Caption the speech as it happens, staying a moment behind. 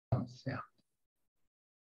questions.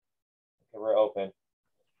 Yeah. Okay, we're open.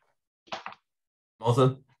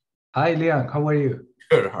 Mohsen? Hi, Leon. How are you?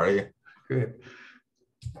 Good. How are you? Good.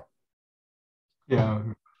 Yeah,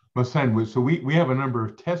 Mohsen, so we have a number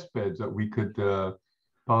of test beds that we could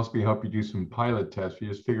possibly help you do some pilot tests. We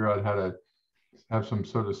just figure out how to have some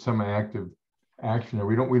sort of semi-active action there.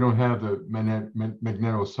 We don't have the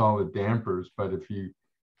Magneto-Solid dampers, but if you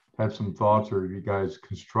have some thoughts or if you guys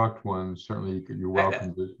construct one, certainly you're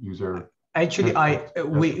welcome to use our. Actually,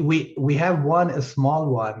 we have a small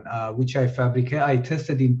one which I fabricated. I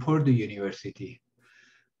tested in Purdue University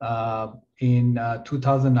in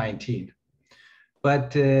 2019.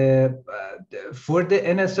 But for the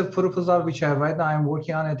NSF proposal, which right now I'm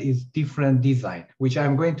working on, it is different design, which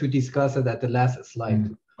I'm going to discuss it at the last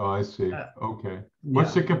slide. Oh, I see. Okay.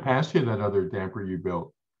 What's the capacity of that other damper you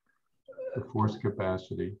built? The force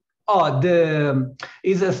capacity. Oh,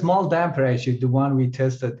 is a small damper actually. The one we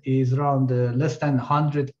tested is around less than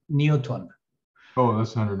 100 Newton. Oh,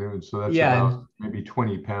 that's 100 Newton. So that's about maybe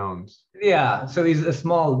 20 pounds. Yeah, so it's a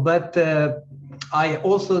small, but I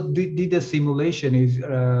also did a simulation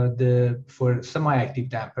for semi-active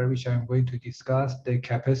damper, which I'm going to discuss. The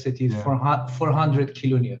capacity is 400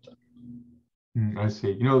 kilonewton. I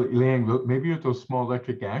see. You know, Liang, maybe with those small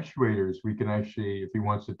electric actuators, we can actually, if he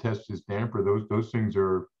wants to test his damper, those things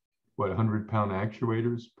are what, 100-pound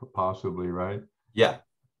actuators, possibly, right? Yeah,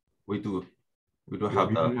 we do. We do have,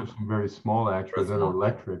 have some very small actuators that are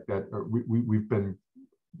electric that we've been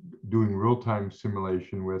doing real-time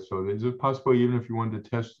simulation with. So there's a possibility, even if you wanted to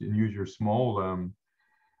test and use your small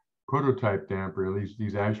prototype damper, at least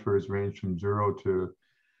these actuators range from 0 to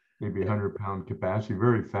maybe 100-pound capacity,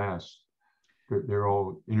 very fast. They're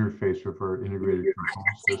all interfaced with our integrated control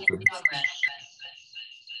system.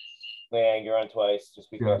 Liang, you're on twice. Just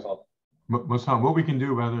be careful. Mohsen, what we can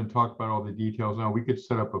do rather than talk about all the details now, we could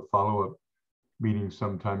set up a follow-up meeting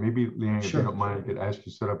sometime. Maybe, Liang, if you don't mind, I could ask you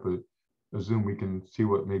to set up a Zoom. We can see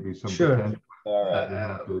what maybe some potential. All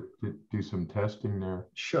right. To do some testing there.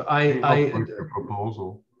 Sure. Your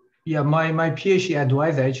proposal. Yeah, my PhD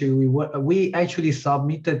advisor actually we actually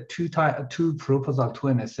submitted two proposals to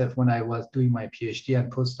NSF when I was doing my PhD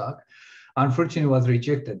and postdoc. Unfortunately, it was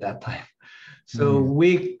rejected that time. So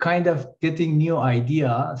we kind of getting new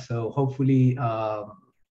idea. So hopefully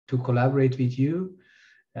to collaborate with you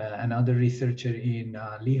and other researcher in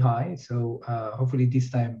Lehigh. So hopefully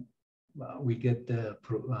this time we get the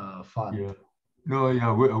fund. Yeah. No, yeah,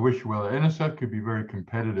 I wish you well. NSF could be very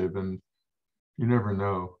competitive, and you never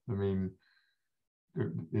know. I mean,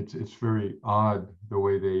 it's very odd the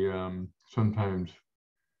way they sometimes,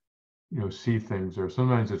 see things, or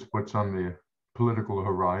sometimes it's what's on the political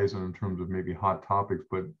horizon in terms of maybe hot topics,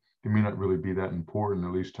 but they may not really be that important,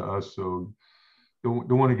 at least to us. So don't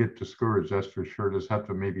want to get discouraged, that's for sure. Just have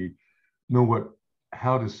to maybe know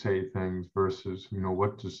how to say things versus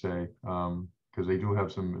what to say, because they do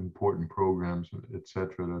have some important programs,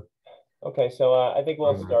 etc. Okay, so I think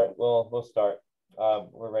we'll start. We'll start.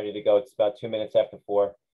 We're ready to go. It's about 2 minutes after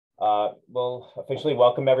 4. We'll officially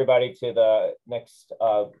welcome everybody to the next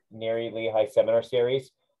NHERI Lehigh seminar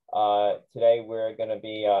series. Today we're going to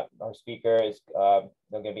be, our speaker is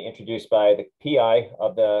going to be introduced by the PI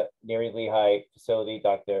of the NHERI Lehigh facility,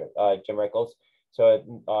 Dr. Jim Rickles.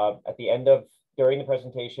 So at the end during the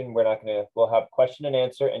presentation, we'll have question and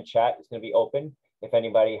answer, and chat is going to be open if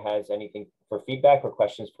anybody has anything for feedback or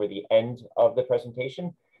questions for the end of the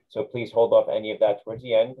presentation. So please hold off any of that towards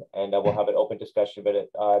the end, and we'll have an open discussion.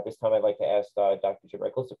 But this time I'd like to ask Dr. Jim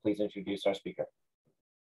Rickles to please introduce our speaker.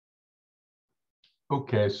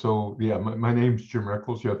 Okay, so yeah, my name's Jim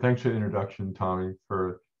Rickles. Yeah, thanks for the introduction, Tommy,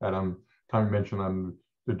 for that. Tommy mentioned I'm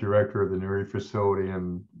the director of the NHERI facility,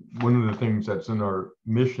 and one of the things that's in our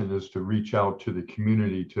mission is to reach out to the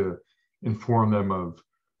community to inform them of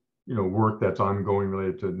work that's ongoing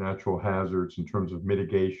related to natural hazards in terms of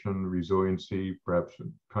mitigation, resiliency, perhaps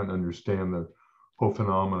trying to understand the whole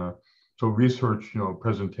phenomena. So research,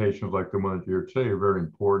 presentations like the one that you're today are very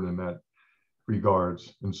important in that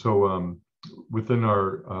regards. And so within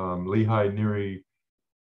our Lehigh NHERI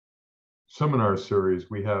seminar series,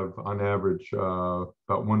 we have on average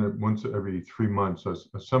about once every 3 months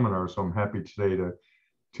a seminar. So I'm happy today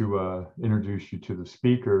to introduce you to the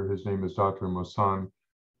speaker. His name is Dr. Mohsen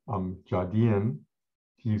Amjadian.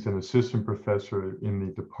 He's an assistant professor in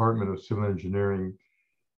the Department of Civil Engineering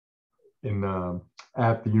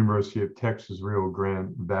at the University of Texas, Rio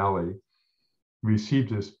Grande Valley. Received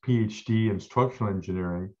his PhD in structural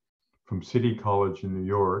engineering from City College in New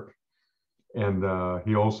York. And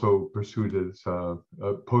he also pursued his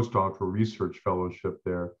postdoctoral research fellowship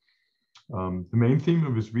there. The main theme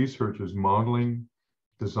of his research is modeling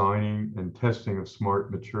designing and testing of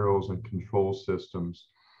smart materials and control systems.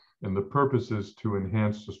 And the purpose is to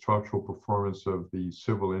enhance the structural performance of the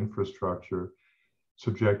civil infrastructure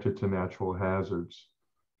subjected to natural hazards.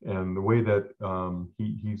 And the way that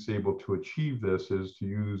he's able to achieve this is to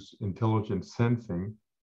use intelligent sensing,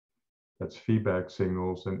 that's feedback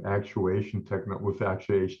signals, and actuation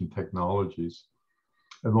technologies,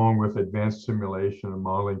 along with advanced simulation and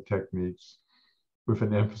modeling techniques, with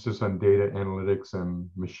an emphasis on data analytics and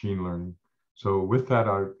machine learning. So with that,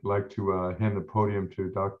 I'd like to hand the podium to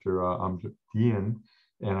Dr. Amjadian.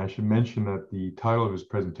 And I should mention that the title of his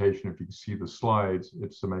presentation, if you can see the slides,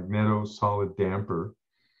 it's the Magneto-Solid Damper,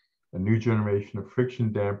 a new generation of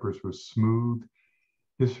friction dampers with smooth,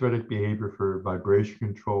 hysteretic behavior for vibration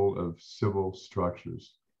control of civil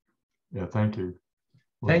structures. Yeah, thank you.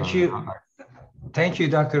 Thank you. Thank you,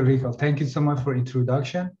 Dr. Rico. Thank you so much for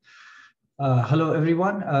introduction. Hello,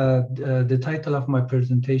 everyone. The title of my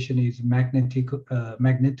presentation is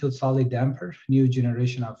Magneto-Solid Damper, new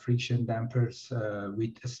generation of friction dampers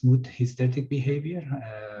with a smooth hysteretic behavior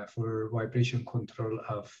for vibration control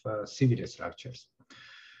of civil structures.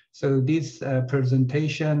 So this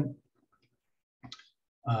presentation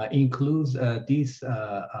includes these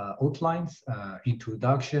outlines,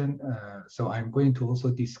 introduction. So I'm going to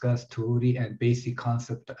also discuss theory and basic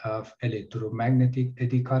concept of electromagnetic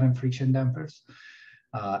eddy current friction dampers.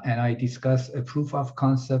 And I discuss a proof of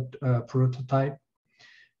concept prototype.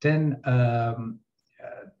 Then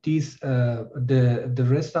the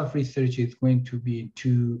rest of research is going to be in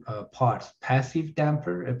two parts: passive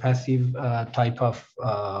damper, a passive type of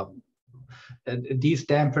these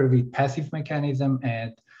damper with passive mechanism,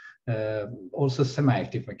 and also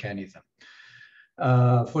semi-active mechanism.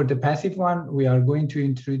 For the passive one, we are going to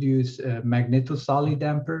introduce Magneto-Solid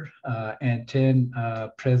damper and then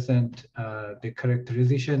present the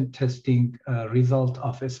characterization testing result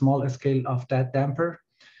of a small scale of that damper.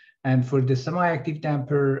 And for the semi-active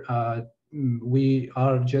damper, we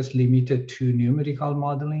are just limited to numerical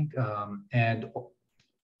modeling, and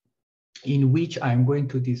in which I'm going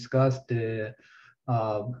to discuss the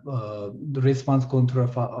response control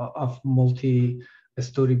of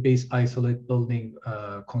multi-story based isolate building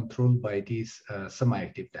controlled by this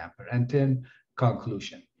semi-active damper, and then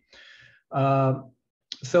conclusion.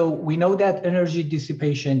 So we know that energy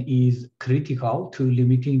dissipation is critical to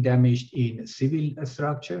limiting damage in civil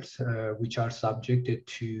structures, which are subjected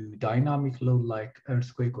to dynamic load like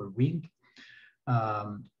earthquake or wind.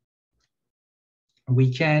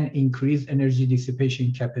 We can increase energy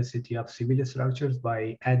dissipation capacity of civil structures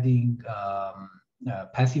by adding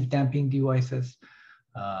passive damping devices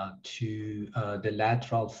to the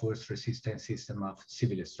lateral force resistance system of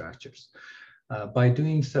civil structures. By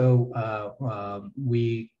doing so,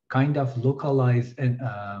 we kind of localize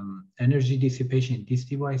energy dissipation in these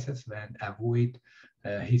devices and avoid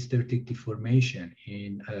hysteretic deformation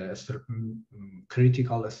in certain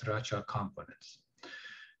critical structural components.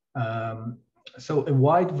 So a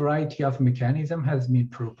wide variety of mechanism has been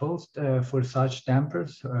proposed for such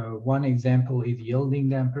dampers. One example is yielding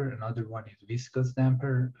damper, another one is viscous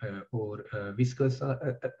damper or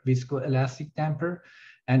viscoelastic damper,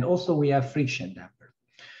 and also we have friction damper.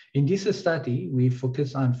 In this study, we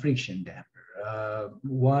focus on friction damper.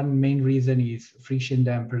 One main reason is friction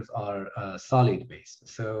dampers are solid based,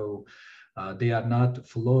 so they are not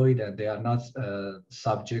fluid and they are not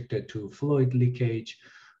subjected to fluid leakage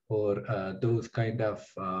or those kind of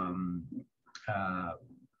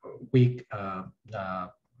weak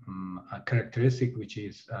characteristic, which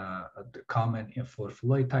is common for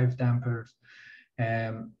fluid type dampers.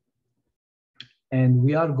 And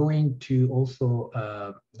we are going to also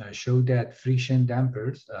show that friction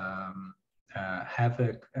dampers have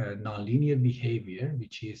a nonlinear behavior,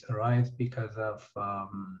 which is arise because of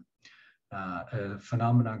a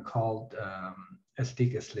phenomenon called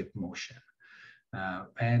stick slip motion.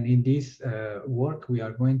 And in this work, we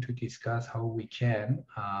are going to discuss how we can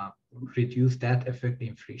reduce that effect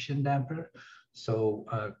in friction damper. So,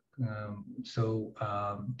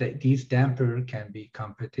 these damper can be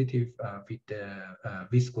competitive with the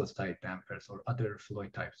viscous type dampers or other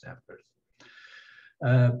fluid type dampers.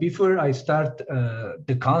 Before I start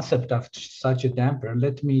the concept of such a damper,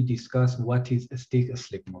 let me discuss what is a stick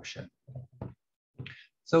slip motion.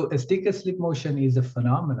 So a stick slip motion is a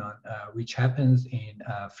phenomenon which happens in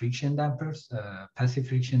friction dampers, passive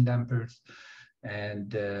friction dampers,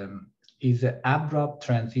 and is an abrupt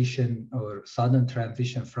transition or sudden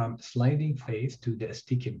transition from sliding phase to the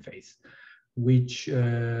sticking phase, which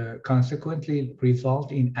consequently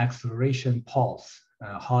result in acceleration pulse,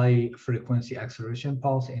 high frequency acceleration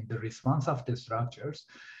pulse in the response of the structures.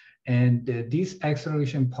 And this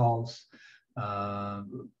acceleration pulse,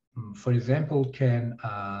 for example, can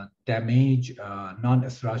damage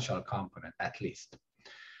non-structural component at least.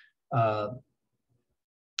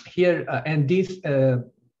 Here, and this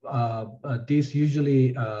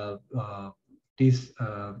usually these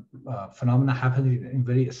phenomena happen in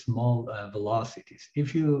very small velocities.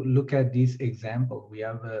 If you look at this example, we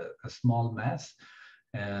have a small mass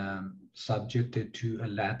subjected to a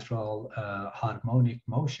lateral harmonic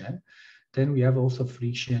motion. Then we have also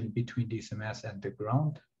friction between this mass and the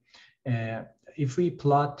ground. If we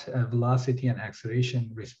plot velocity and acceleration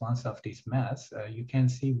response of this mass, you can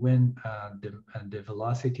see when the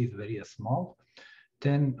velocity is very small,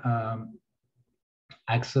 then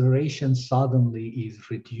acceleration suddenly is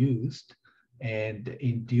reduced, and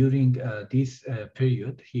during this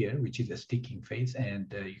period here, which is a sticking phase,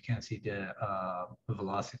 and you can see the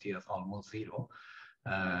velocity is almost zero,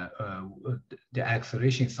 the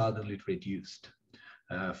acceleration is suddenly reduced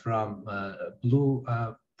from blue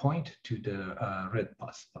point to the red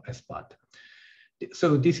spot.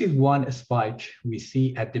 So this is one spike we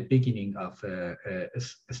see at the beginning of a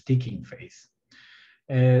sticking phase.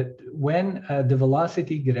 When the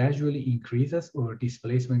velocity gradually increases or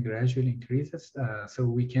displacement gradually increases, so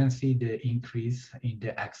we can see the increase in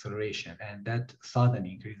the acceleration, and that sudden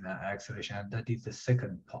increase in acceleration, and that is the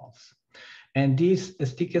second pulse. And this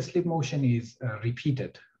stick slip motion is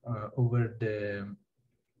repeated over the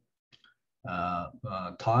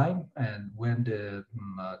time, and when the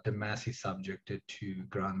mass is subjected to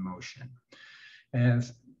ground motion. And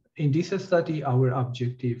in this study, our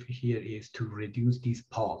objective here is to reduce this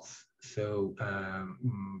pulse, so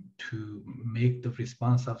to make the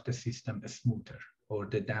response of the system smoother, or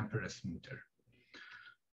the damper smoother.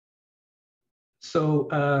 So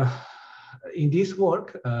in this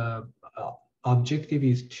work, objective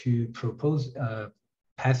is to propose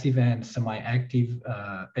passive and semi-active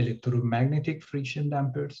electromagnetic friction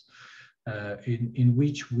dampers, in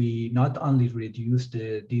which we not only reduce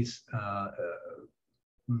this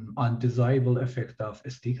undesirable effect of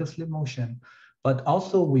stick slip motion, but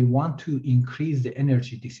also we want to increase the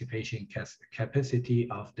energy dissipation capacity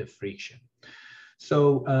of the friction.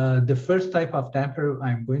 So the first type of damper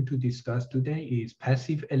I'm going to discuss today is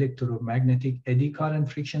passive electromagnetic eddy current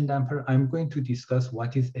friction damper. I'm going to discuss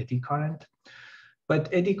what is eddy current. But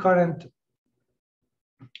eddy current,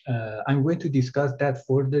 I'm going to discuss that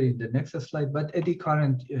further in the next slide, but eddy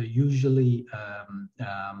current usually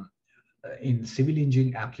in civil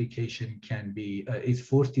engineering application can be, its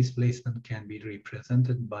force displacement can be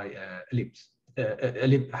represented by ellipse,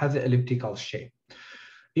 has an elliptical shape.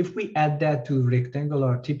 If we add that to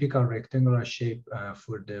typical rectangular shape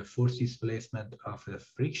for the force displacement of the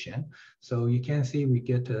friction, so you can see we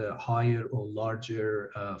get a higher or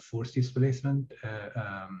larger force displacement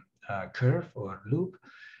curve or loop,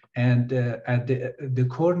 and at the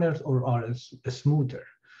corners are smoother.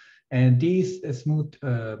 And these smooth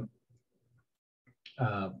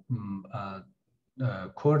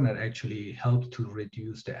corner actually help to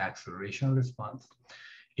reduce the acceleration response.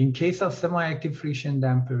 In case of semi-active friction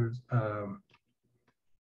dampers,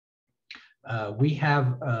 we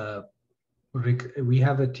have a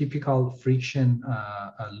typical friction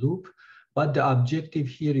loop, but the objective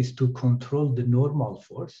here is to control the normal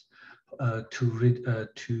force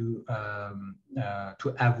to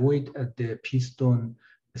avoid the piston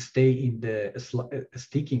stay in the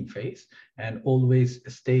sticking phase and always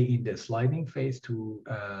stay in the sliding phase to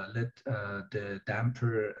let the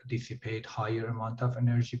damper dissipate higher amount of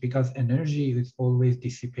energy, because energy is always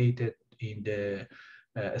dissipated in the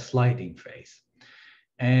sliding phase.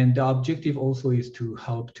 And the objective also is to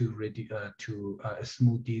help to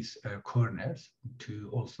smooth these corners to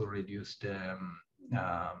also reduce the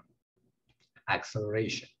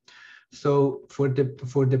acceleration. So for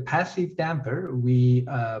the passive damper, we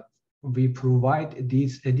provide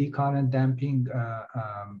this eddy current damping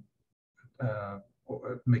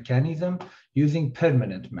mechanism using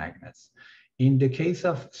permanent magnets. In the case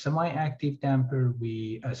of semi-active damper,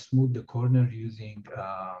 we smooth the corner using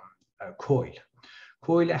a coil.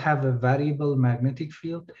 Coil have a variable magnetic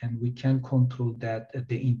field, and we can control that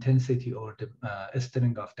the intensity or the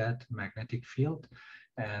strength of that magnetic field,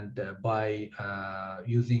 and by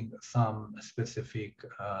using some specific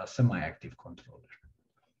semi-active controller.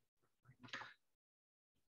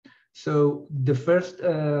 So the first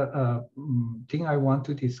thing I want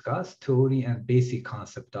to discuss, theory and basic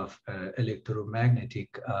concept of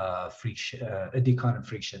electromagnetic eddy current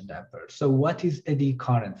friction damper. So what is eddy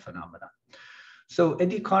current phenomena? So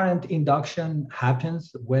eddy current induction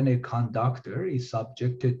happens when a conductor is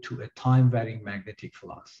subjected to a time-varying magnetic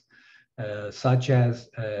flux. such as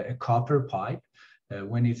a copper pipe,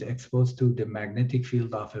 when it's exposed to the magnetic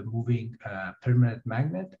field of a moving permanent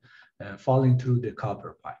magnet falling through the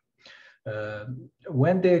copper pipe.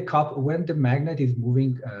 When the magnet is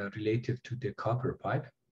moving relative to the copper pipe,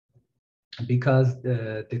 because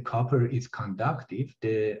the copper is conductive,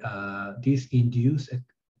 this induces a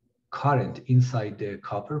current inside the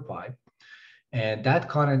copper pipe, and that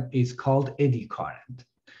current is called eddy current.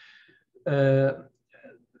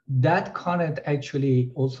 That current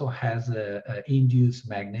actually also has a induced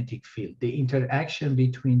magnetic field. The interaction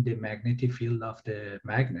between the magnetic field of the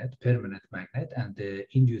magnet, permanent magnet, and the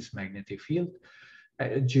induced magnetic field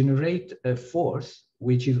generate a force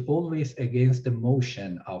which is always against the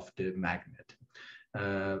motion of the magnet,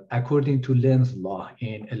 according to Lenz's law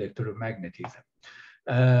in electromagnetism.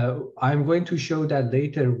 I'm going to show that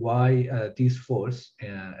later why this force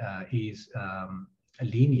is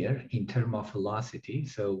linear in terms of velocity.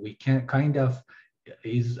 So we can kind of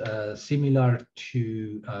is similar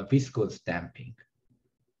to viscous damping.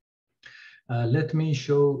 Let me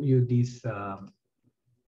show you this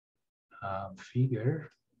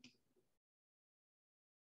figure.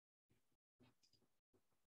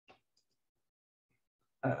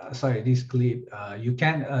 Sorry, this clip. You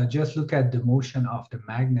can just look at the motion of the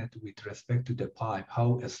magnet with respect to the pipe.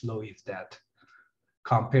 How slow is that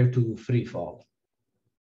compared to free fall?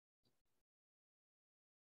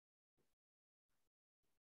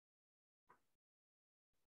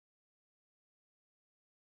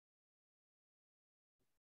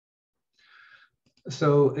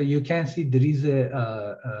 So you can see there is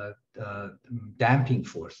a damping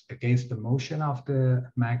force against the motion of the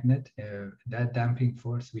magnet. That damping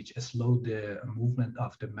force, which slows the movement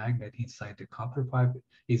of the magnet inside the copper pipe,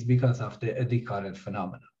 is because of the eddy current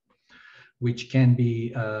phenomena, which can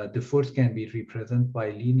be, the force can be represented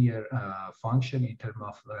by linear function in terms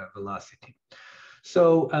of velocity.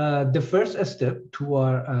 So the first step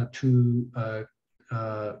to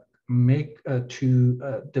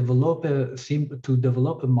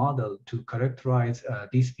develop a model to characterize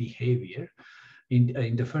this behavior.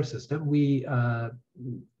 In the first step, we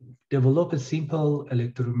develop a simple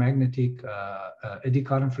electromagnetic eddy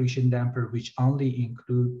current friction damper, which only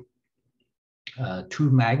include two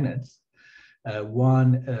magnets,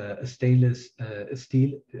 one stainless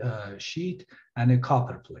steel sheet and a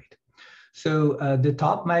copper plate. So the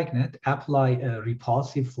top magnet apply a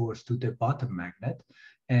repulsive force to the bottom magnet,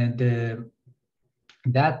 and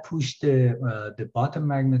that pushed the bottom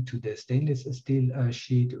magnet to the stainless steel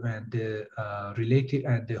sheet, and the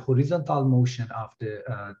horizontal motion of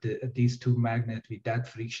these two magnets with that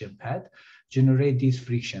friction pad generate this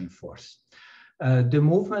friction force. The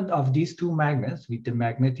movement of these two magnets with the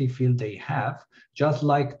magnetic field they have, just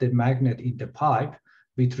like the magnet in the pipe,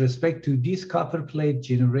 with respect to this copper plate,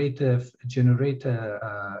 generate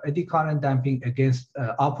eddy current damping against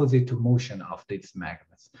opposite to motion of these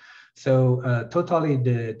magnets. So totally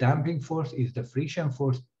the damping force is the friction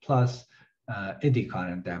force plus eddy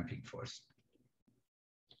current damping force.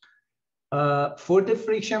 For the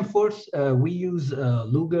friction force, we use a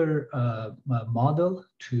Luger model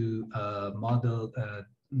to model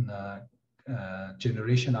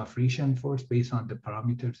generation of friction force based on the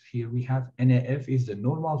parameters here we have. NAF is the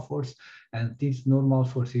normal force, and this normal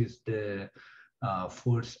force is the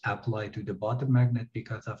force applied to the bottom magnet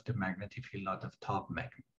because of the magnetic field of the top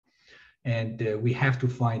magnet. And we have to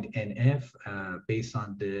find NF based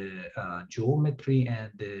on the geometry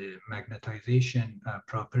and the magnetization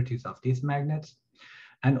properties of these magnets.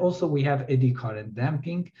 And also we have eddy current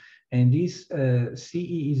damping, and this CE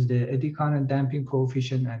is the eddy current damping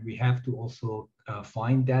coefficient, and we have to also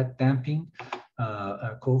find that damping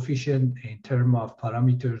coefficient in terms of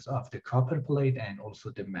parameters of the copper plate and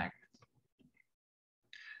also the magnet.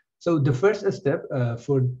 So the first step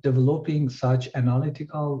for developing such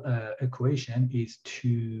analytical equation is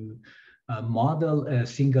to model a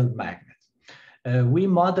single magnet. We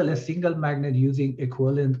model a single magnet using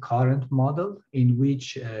equivalent current model, in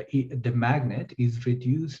which the magnet is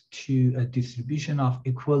reduced to a distribution of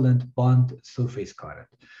equivalent bond surface current.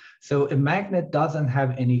 So a magnet doesn't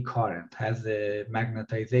have any current, has a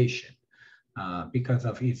magnetization because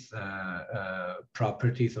of its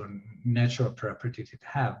properties or natural properties it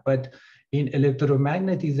have. But in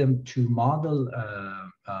electromagnetism, to model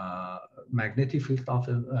magnetic field of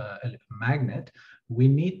a magnet, we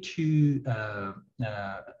need to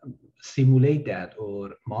simulate that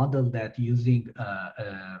or model that using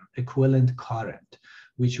equivalent current,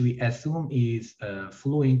 which we assume is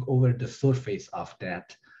flowing over the surface of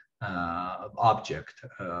that object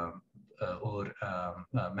or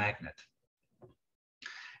magnet.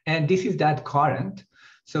 And this is that current.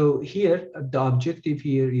 So here, the objective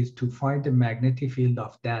here is to find the magnetic field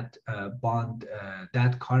of that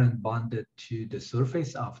that current bonded to the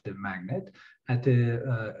surface of the magnet at a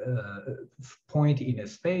point in a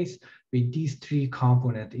space with these three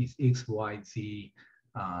components is X, Y, Z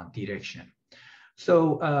direction.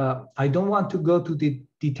 So I don't want to go to the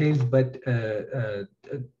details, but the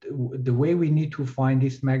way we need to find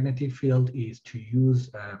this magnetic field is to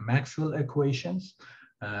use Maxwell equations.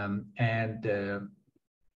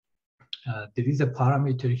 There is a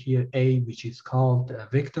parameter here, A, which is called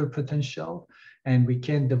vector potential, and we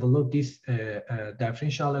can develop this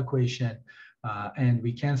differential equation, and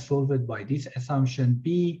we can solve it by this assumption,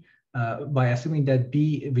 B, by assuming that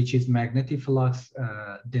B, which is magnetic flux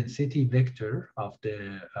density vector of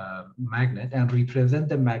the magnet, and represent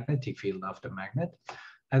the magnetic field of the magnet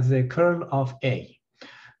as the curl of A.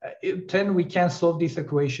 Then we can solve this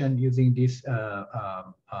equation using this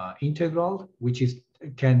integral, which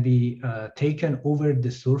can be taken over the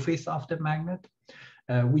surface of the magnet,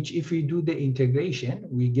 which if we do the integration,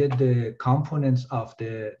 we get the components of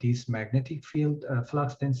this magnetic field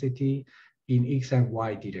flux density in X and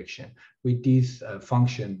Y direction with these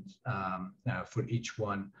functions for each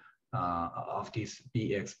one of these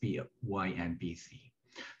Bx, By, and Bc.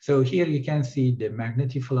 So here you can see the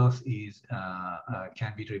magnetic flux is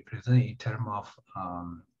can be represented in terms of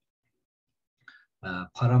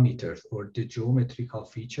parameters or the geometrical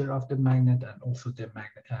feature of the magnet, and also the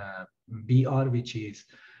Br, which is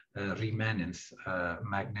remanence,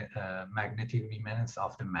 magnetic remanence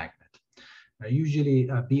of the magnet. Usually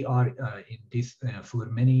Br in this for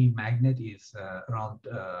many magnet is around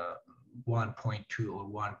 1.2 or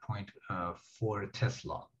 1.4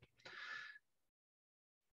 Tesla.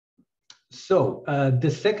 So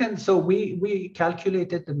we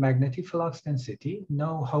calculated the magnetic flux density.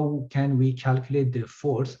 Now how can we calculate the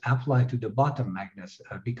force applied to the bottom magnets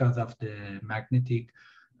because of the magnetic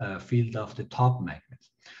field of the top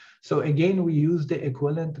magnets? So again, we use the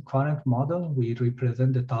equivalent current model. We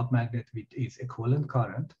represent the top magnet with its equivalent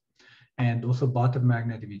current, and also bottom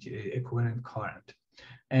magnet with equivalent current.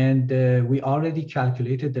 And we already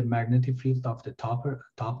calculated the magnetic field of the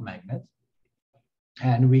top magnet.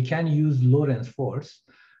 And we can use Lorentz force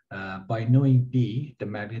by knowing B, the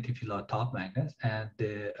magnetic field of top magnets, and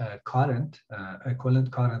the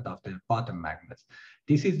equivalent current of the bottom magnets.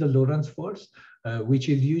 This is the Lorentz force, which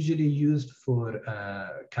is usually used for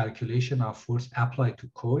calculation of force applied to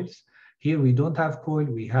coils. Here we don't have coil,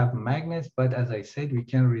 we have magnets, but as I said, we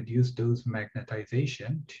can reduce those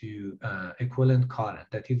magnetization to equivalent current.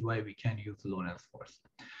 That is why we can use Lorentz force.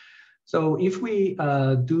 So if we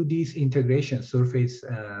do this integration surface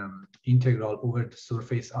integral over the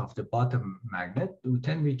surface of the bottom magnet,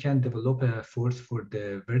 then we can develop a force for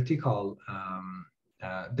the vertical,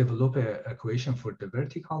 develop an equation for the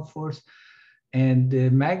vertical force. And the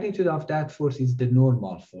magnitude of that force is the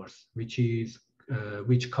normal force, which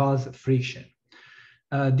causes friction.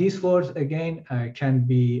 This force, again, can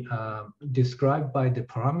be described by the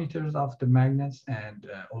parameters of the magnets and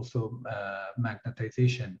also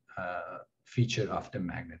magnetization feature of the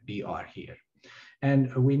magnet, Br here.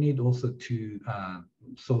 And we need also to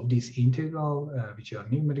solve this integral, which are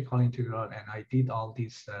numerical integral, and I did all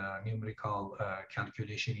this numerical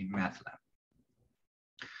calculation in MATLAB.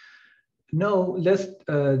 Now,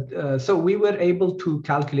 so we were able to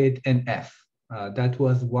calculate an F. That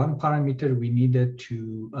was one parameter we needed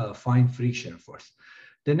to find friction force.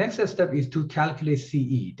 The next step is to calculate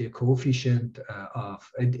CE, the coefficient of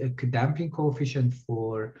damping coefficient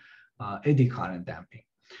for eddy current damping.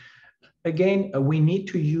 Again, we need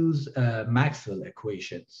to use Maxwell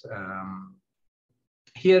equations.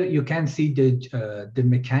 Here you can see the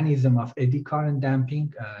mechanism of eddy current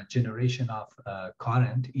damping, generation of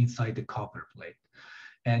current inside the copper plate.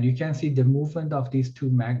 And you can see the movement of these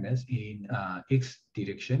two magnets in X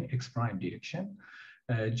direction, X prime direction,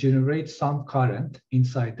 generates some current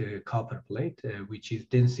inside the copper plate, which is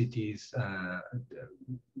densities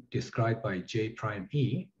described by J prime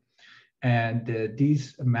E. And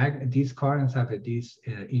these currents have this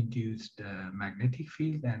induced magnetic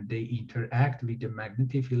field, and they interact with the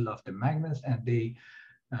magnetic field of the magnets, and they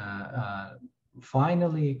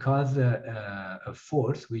finally cause a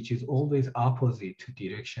force which is always opposite to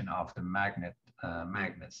direction of the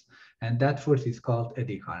magnets, and that force is called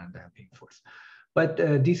eddy current damping force. But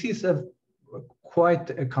this is quite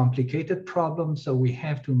a complicated problem, so we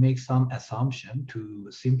have to make some assumption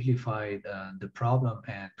to simplify the problem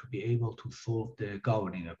and to be able to solve the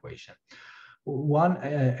governing equation. One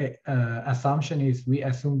assumption is we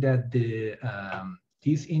assume that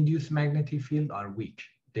these induced magnetic field are weak.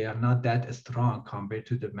 They are not that strong compared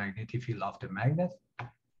to the magnetic field of the magnet.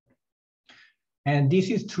 And this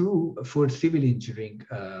is true for civil engineering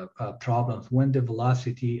problems when the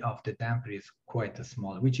velocity of the damper is quite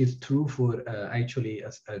small, which is true for actually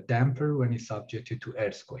a damper when it's subjected to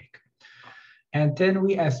earthquake. And then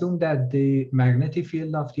we assume that the magnetic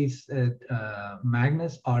field of these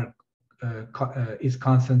magnets is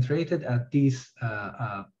concentrated at this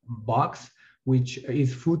box, which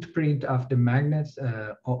is footprint of the magnets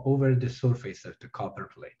over the surface of the copper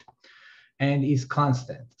plate, and is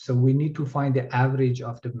constant. So we need to find the average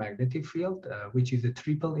of the magnetic field, which is a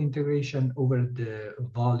triple integration over the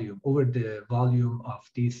volume of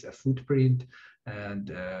this footprint,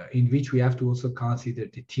 and in which we have to also consider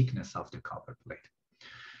the thickness of the copper plate.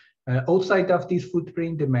 Outside of this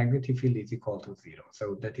footprint, the magnetic field is equal to 0.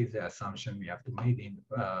 So that is the assumption we have to make in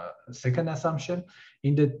second assumption.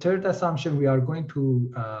 In the third assumption, we are going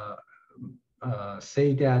to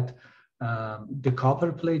say that the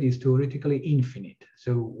copper plate is theoretically infinite.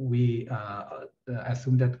 So we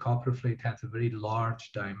assume that copper plate has a very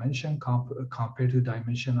large dimension compared to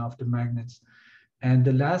dimension of the magnets.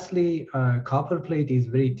 And lastly, copper plate is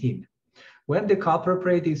very thin. When the copper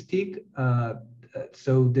plate is thick,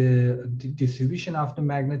 so the distribution of the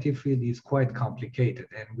magnetic field is quite complicated,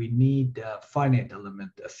 and we need finite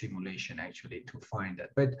element simulation actually to find that.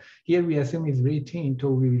 But here we assume it's very thin, so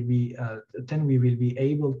we will be then we will be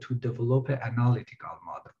able to develop an analytical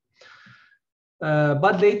model.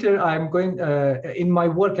 But later I'm going, in my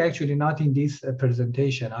work actually, not in this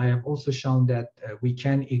presentation, I have also shown that we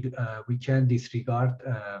can disregard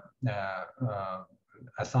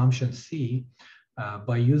assumption C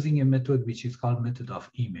by using a method which is called method of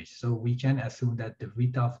image. So we can assume that the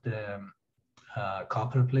width of the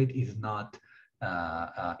copper plate is not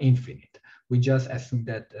infinite. We just assume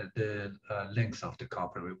that the length of the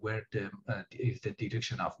copper, where is the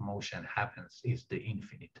direction of motion happens, is the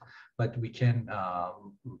infinite. But we can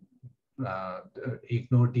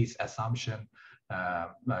ignore this assumption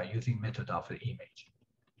using method of the image.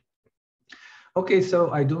 Okay,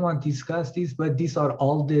 so I don't want to discuss this, but these are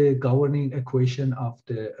all the governing equation of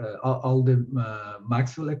the all the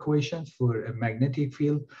Maxwell equations for a magnetic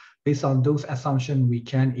field. Based on those assumptions, we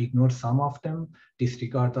can ignore some of them,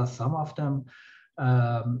 disregard some of them.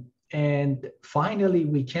 And finally,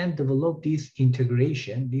 we can develop this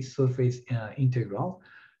integration, this surface integral,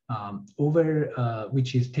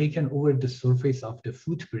 which is taken over the surface of the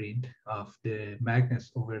footprint of the magnets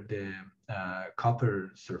over the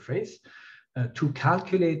copper surface. To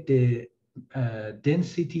calculate the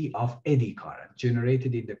density of eddy current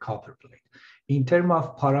generated in the copper plate in terms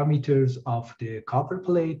of parameters of the copper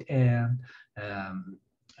plate and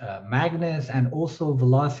magnets, and also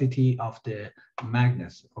velocity of the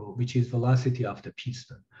magnets, which is velocity of the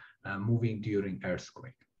piston moving during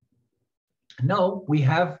earthquake. Now we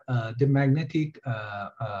have the magnetic,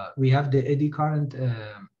 we have the eddy current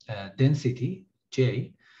density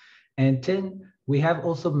J, and then we have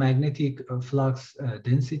also magnetic flux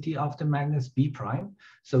density of the magnets B prime.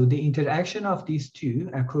 So the interaction of these two,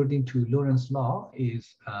 according to Lorentz law,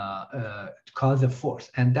 is cause a force,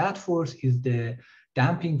 and that force is the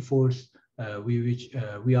damping force which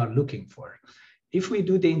we are looking for. If we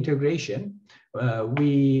do the integration,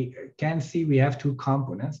 we can see we have two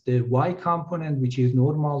components. The y component, which is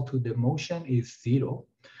normal to the motion, is 0.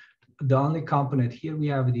 The only component here we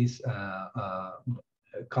have this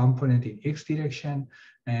component in x direction,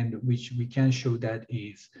 and which we can show that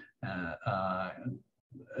is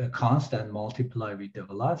a constant multiplied with the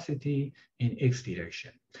velocity in x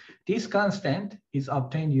direction. This constant is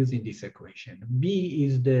obtained using this equation. B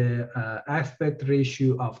is the aspect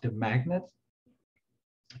ratio of the magnet,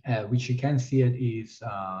 which you can see it is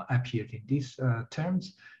appeared in these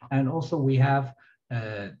terms. And also we have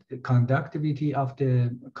the conductivity of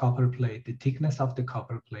the copper plate, the thickness of the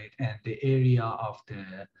copper plate, and the area of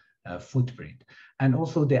the footprint, and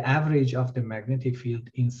also the average of the magnetic field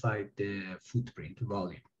inside the footprint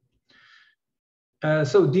volume.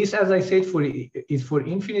 So this, as I said, is for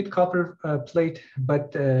infinite copper plate,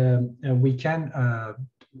 but we can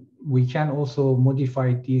also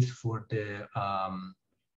modify this for the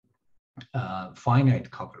finite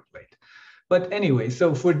copper plate. But anyway,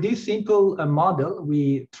 so for this simple model,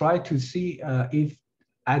 we try to see if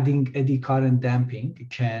adding eddy current damping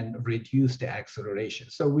can reduce the acceleration.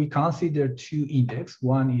 So we consider two indexes.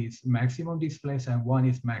 One is maximum displacement and one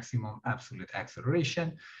is maximum absolute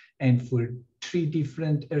acceleration. And for 3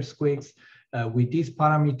 different earthquakes, with these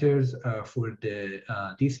parameters for the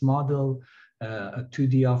this model,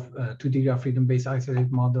 2D of freedom-based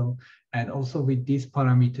isolated model, and also with these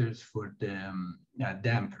parameters for the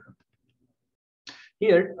damper.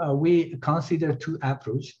 Here, we consider 2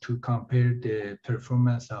 approaches to compare the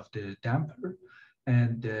performance of the damper.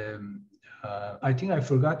 And I think I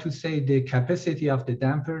forgot to say the capacity of the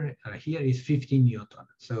damper here is 15 Newton.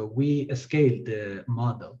 So we scaled the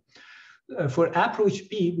model. For approach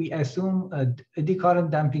B, we assume eddy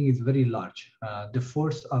current damping is very large. The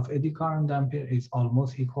force of eddy current damper is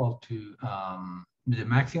almost equal to the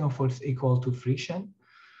maximum force equal to friction.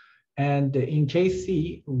 And in case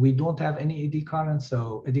C, we don't have any eddy current,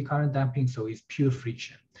 so eddy current damping, so it's pure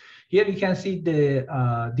friction. Here you can see the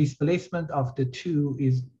displacement of the two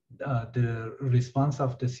is the response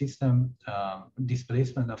of the system,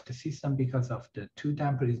 displacement of the system because of the two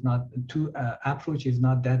damper is not, two approach is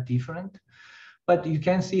not that different. But you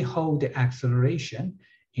can see how the acceleration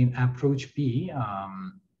in approach B,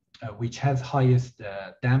 which has highest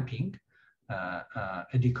damping,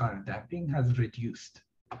 eddy current damping has reduced.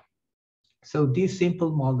 So this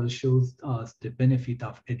simple model shows us the benefit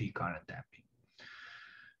of eddy current damping.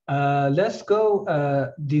 Let's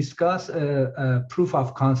go discuss a proof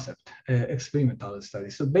of concept experimental study.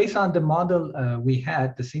 So based on the model we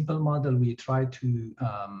had, the simple model, we tried to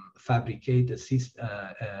fabricate a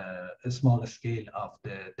small scale of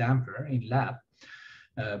the damper in lab.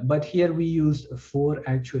 But here we used 4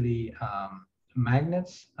 actually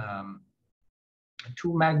magnets,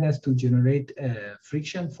 2 magnets to generate a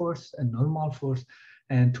friction force, a normal force,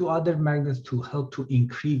 and 2 other magnets to help to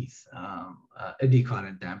increase eddy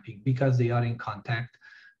current damping because they are in contact.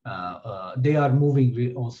 They are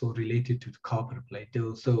moving also related to the copper plate.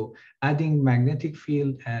 So adding magnetic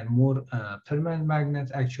field and more permanent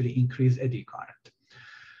magnets actually increase eddy current.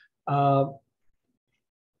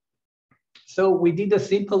 So we did a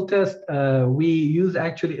simple test. We use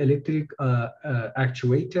actually electric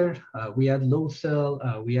actuator. We had load cell.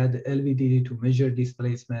 We had LVDT to measure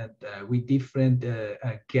displacement. We different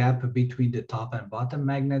gap between the top and bottom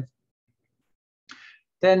magnets.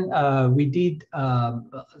 Then we did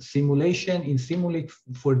simulation in Simulink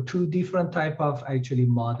for 2 different type of actually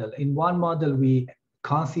model. In one model, we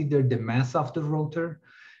considered the mass of the rotor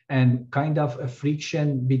and kind of a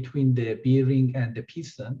friction between the bearing and the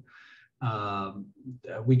piston.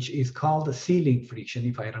 Which is called sealing friction,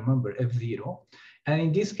 if I remember, F0. And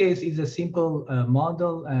in this case, it's a simple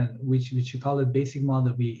model, and which you call it basic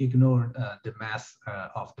model. We ignore the mass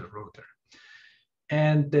of the rotor.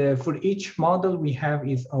 And for each model, we have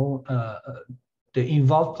its own the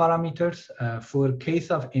involved parameters. For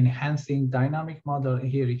case of enhancing dynamic model,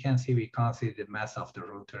 here you can see we consider the mass of the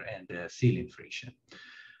rotor and the sealing friction.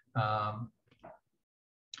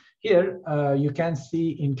 Here, you can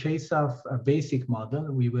see in case of a basic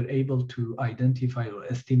model, we were able to identify or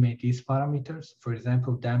estimate these parameters. For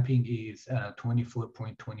example, damping is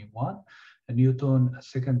 24.21 Newton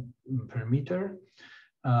second per meter.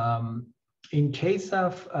 In case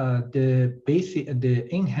of the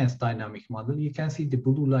enhanced dynamic model, you can see the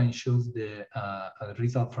blue line shows the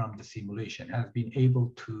result from the simulation has been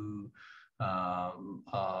able to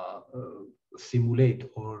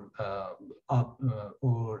simulate or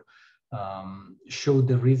show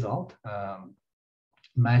the result,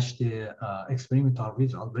 match the experimental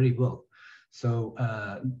result very well. So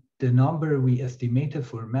the number we estimated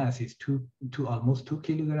for mass is almost 2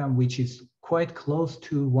 kilogram, which is quite close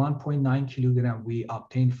to 1.9 kilogram we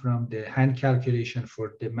obtained from the hand calculation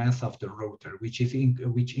for the mass of the rotor, which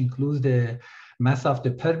includes the mass of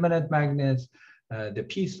the permanent magnets, the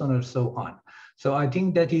piston, or so on. So I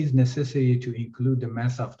think that is necessary to include the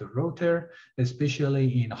mass of the rotor,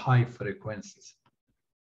 especially in high frequencies.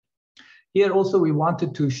 Here also we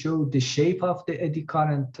wanted to show the shape of the eddy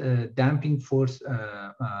current damping force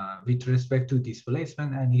with respect to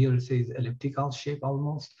displacement, and here it says elliptical shape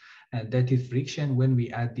almost, and that is friction. When we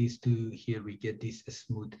add these two here, we get this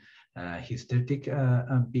smooth hysteretic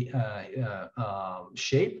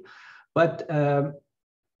shape. But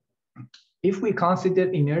if we consider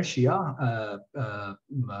inertia,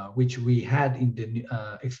 which we had in the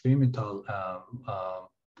experimental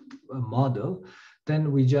model,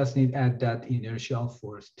 then we just need to add that inertial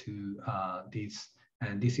force to this.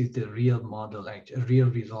 And this is the real model, real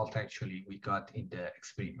result actually we got in the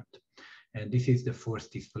experiment. And this is the force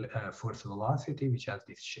velocity, which has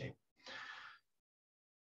this shape.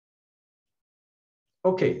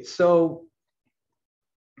 Okay, so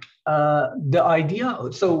the idea,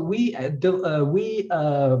 so we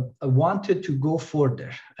wanted to go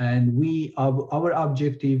further, and our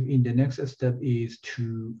objective in the next step is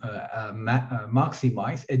to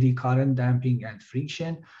maximize eddy current damping and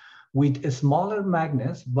friction with smaller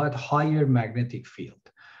magnets but higher magnetic field.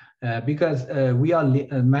 because we are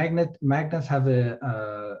magnets have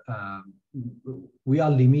we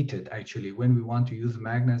are limited actually. When we want to use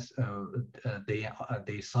magnets, their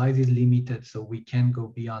size is limited, so we can go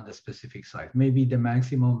beyond the specific size. Maybe the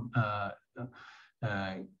maximum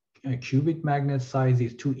cubic magnet size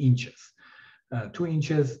is 2 inches. 2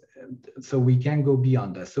 inches, so we can go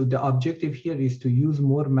beyond that. So the objective here is to use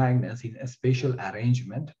more magnets in a spatial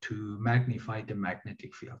arrangement to magnify the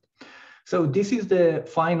magnetic field. So this is the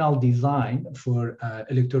final design for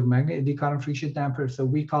electromagnetic eddy current friction damper. So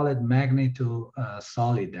we call it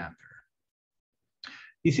Magneto-Solid damper.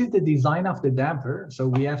 This is the design of the damper. So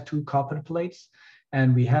we have 2 copper plates,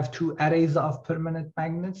 and we have 2 arrays of permanent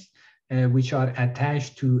magnets, which are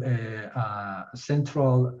attached to a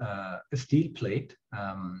central steel plate.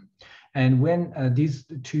 And when these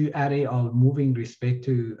 2 arrays are moving respect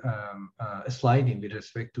to sliding with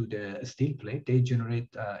respect to the steel plate, they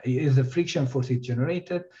generate, is a friction force is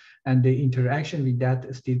generated, and the interaction with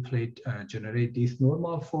that steel plate generate this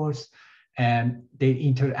normal force, and the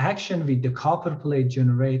interaction with the copper plate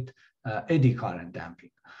generate eddy current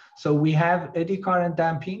damping. So we have eddy current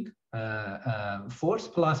damping, force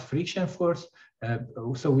plus friction force.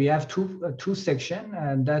 So we have two section,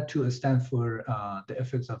 and that 2 stands for the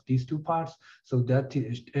effects of these 2 parts. So that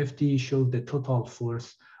FD shows the total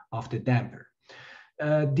force of the damper.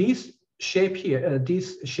 This shape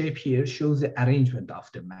here shows the arrangement of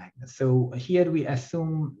the magnet. So here we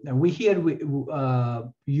assume we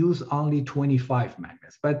use only 25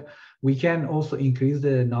 magnets, but we can also increase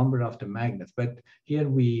the number of the magnets. But here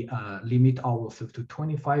we limit ourselves to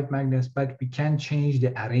 25 magnets, but we can change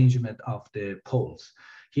the arrangement of the poles.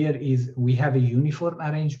 Here we have a uniform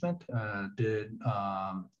arrangement. The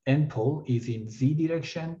N pole is in Z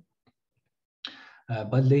direction.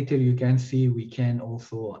 But later you can see we can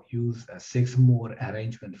also use 6 more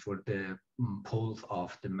arrangement for the poles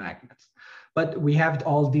of the magnets. But we have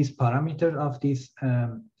all these parameters of these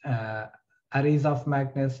arrays of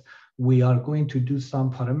magnets. We are going to do some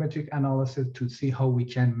parametric analysis to see how we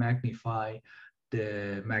can magnify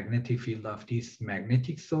the magnetic field of this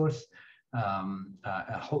magnetic source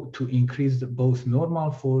to increase both normal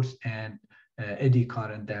force and eddy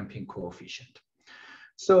current damping coefficient.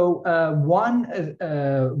 So one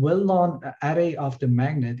well-known array of the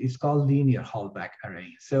magnet is called linear Hallback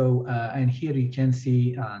array. So, and here you can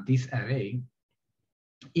see this array.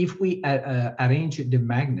 If we arrange the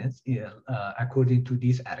magnets according to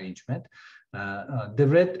this arrangement, the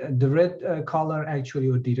red color actually,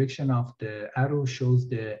 or direction of the arrow, shows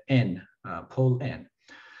the N, pole N,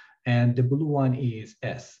 and the blue one is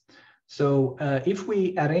S. So if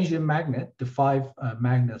we arrange the magnet, the 5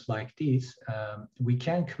 magnets like this, we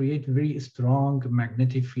can create very strong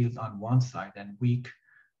magnetic field on one side and weak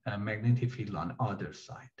magnetic field on other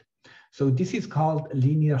side. So this is called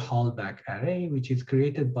linear Hallback array, which is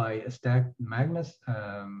created by stacked magnets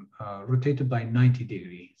rotated by 90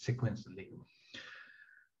 degrees sequentially.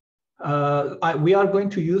 We are going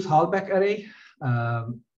to use Hallback array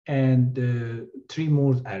and 3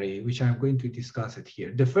 more array, which I'm going to discuss it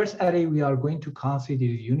here. The first array we are going to consider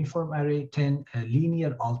is uniform array 10, a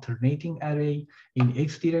linear alternating array in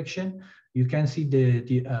X direction. You can see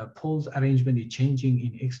the poles arrangement is changing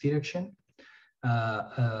in X direction.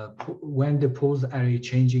 When the poles array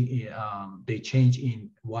changing, they change in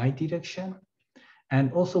Y direction.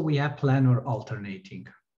 And also we have planar alternating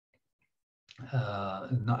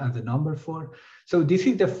as a number 4. So this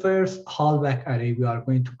is the first Hallback array we are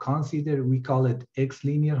going to consider. We call it X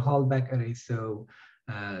linear Hallback array. So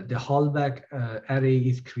the Hallback array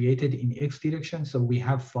is created in X direction. So we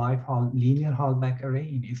have 5 linear Hallback array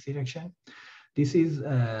in X direction. This is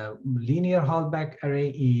a linear Hallback array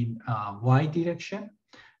in Y direction.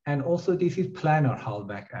 And also this is planar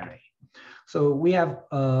Hallback array. So we have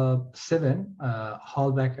 7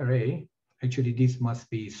 Hallback array. Actually, this must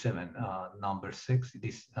be 7, number 6.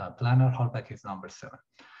 This planar Hallback is number 7.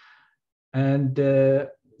 And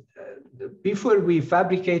before we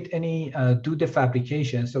fabricate any, do the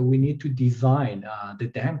fabrication, so we need to design the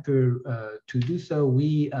damper. To do so,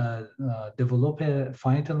 we develop a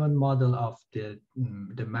finite element model of the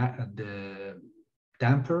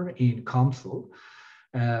damper in COMSOL.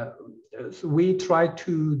 So we try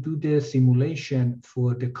to do the simulation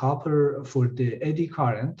for the copper, for the eddy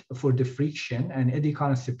current, for the friction and eddy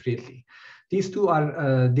current separately. These 2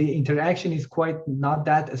 are, the interaction is quite not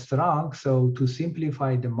that strong. So to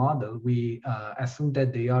simplify the model, we assume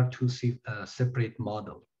that they are 2 separate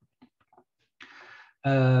models.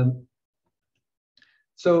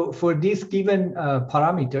 So for these given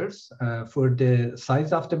parameters, for the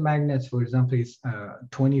size of the magnets, for example, is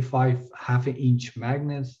 25 half-inch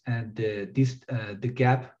magnets, and the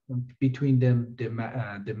gap between them, the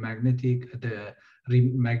magnetic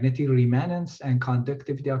remanence and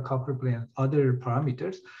conductivity of copper plate and other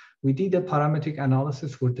parameters. We did a parametric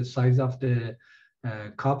analysis for the size of the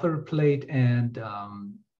copper plate and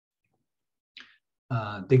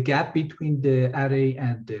the gap between the array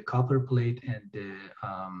and the copper plate and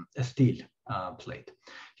the steel plate.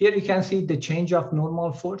 Here you can see the change of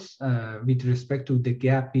normal force with respect to the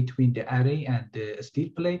gap between the array and the steel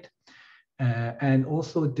plate, and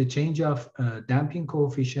also the change of damping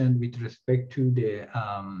coefficient with respect to the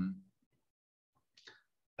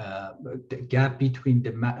gap between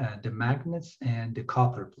the magnets and the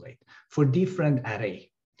copper plate for different array.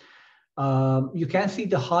 You can see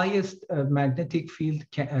the highest magnetic field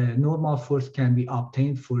normal force can be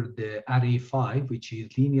obtained for the array 5, which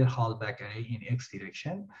is linear Hallback array in X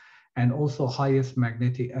direction, and also highest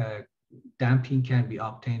magnetic damping can be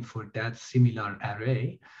obtained for that similar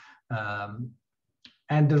array.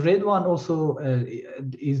 And the red one also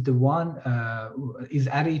is the one is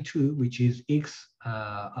array 2, which is X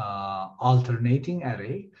alternating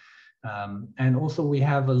array. And also we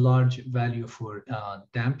have a large value for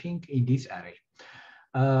damping in this array.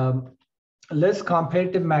 Let's compare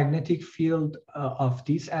the magnetic field of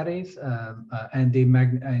these arrays and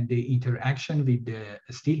the interaction with the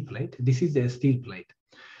steel plate. This is the steel plate.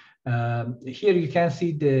 Here you can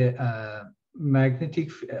see the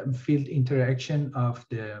magnetic field interaction of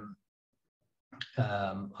the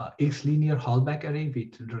X linear Hallback array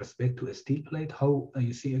with respect to a steel plate. How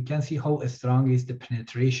you can see how strong is the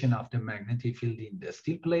penetration of the magnetic field in the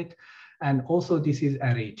steel plate, and also this is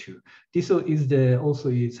array 2. This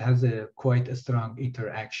is has a quite a strong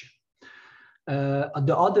interaction.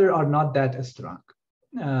 The other are not that strong.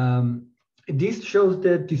 This shows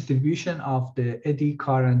the distribution of the eddy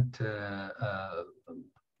current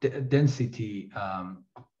density.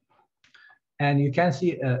 And you can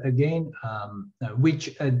see again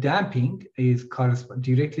which damping is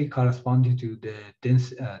directly corresponding to the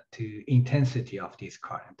intensity of this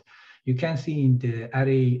current. You can see in the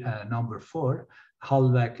array number 4,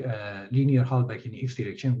 Hallback, linear Hallback in X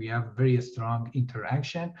direction, we have very strong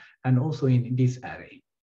interaction, and also in this array,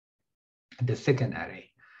 the second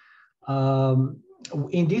array.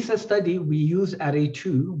 In this study, we use array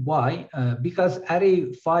 2. Why? Because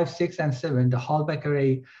array 5, 6, and 7, the Hallback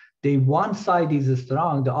array, one side is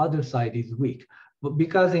strong, the other side is weak. But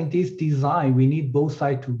because in this design, we need both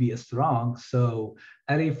sides to be strong, so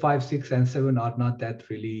array 5, 6, and 7 are not that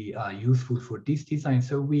really useful for this design.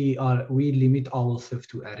 So we limit ourselves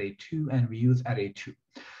to array 2, and we use array 2.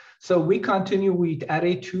 So we continue with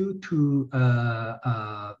array 2 to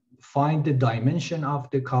find the dimension of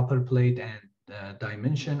the copper plate and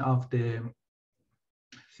dimension of the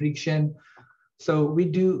friction. So we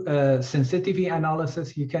do sensitivity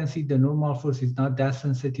analysis. You can see the normal force is not that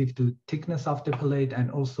sensitive to thickness of the plate, and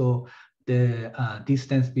also the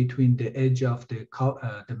distance between the edge of the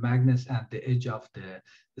magnets and the edge of the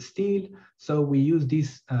steel. So we use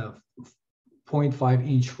this 0.5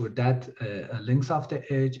 inch for that length of the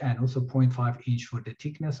edge, and also 0.5 inch for the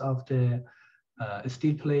thickness of the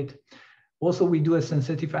steel plate. Also, we do a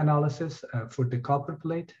sensitive analysis for the copper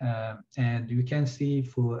plate, and you can see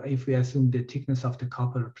if we assume the thickness of the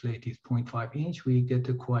copper plate is 0.5 inch, we get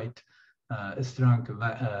a quite strong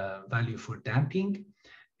value for damping.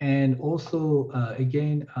 And also,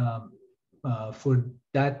 again, for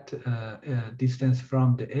that distance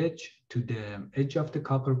from the edge to the edge of the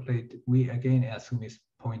copper plate, we again assume is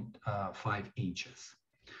 0.5 inches.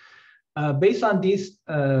 Based on this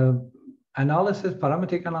analysis,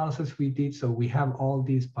 parametric analysis we did, so we have all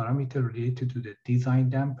these parameters related to the design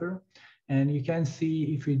damper. And you can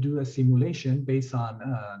see if we do a simulation based on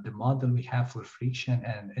the model we have for friction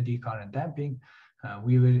and eddy current damping,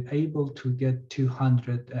 we were able to get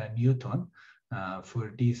 200 Newton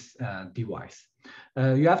for this device.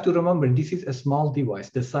 You have to remember, this is a small device.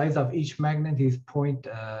 The size of each magnet is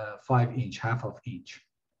 0.5 inch, half of inch.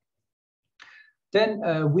 Then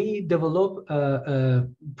we developed a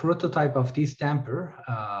prototype of this damper,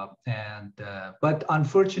 but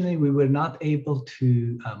unfortunately we were not able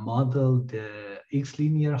to model the X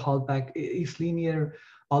linear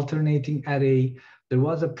alternating array. There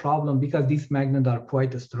was a problem because these magnets are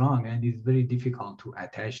quite strong and it's very difficult to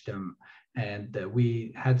attach them. And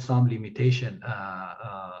we had some limitation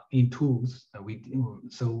in tools.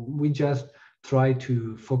 So we just try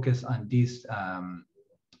to focus on this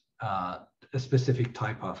a specific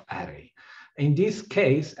type of array. In this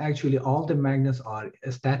case, actually, all the magnets are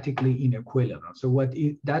statically in equilibrium. So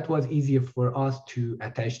that was easier for us to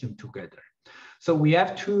attach them together. So we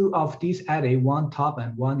have two of these array, one top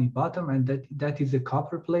and one in bottom, and that is a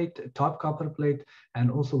copper plate, top copper plate,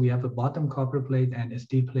 and also we have a bottom copper plate, and a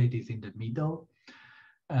steel plate is in the middle.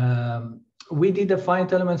 We did a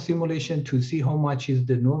finite element simulation to see how much is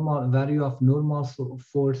the normal value of normal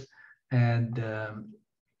force and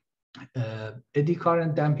eddy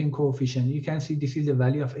current damping coefficient. You can see this is the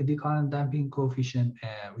value of eddy current damping coefficient,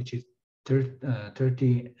 which is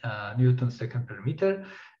 30 Newton second per meter,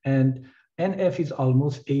 and NF is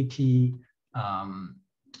almost 80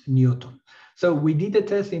 Newton. So we did a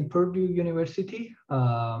test in Purdue University.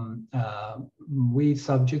 We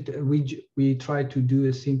tried to do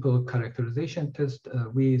a simple characterization test.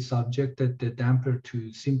 We subjected the damper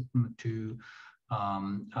to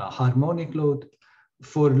harmonic load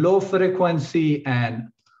for low frequency and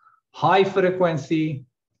high frequency.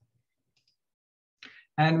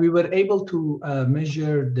 And we were able to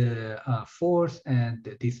measure the force and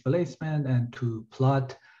the displacement and to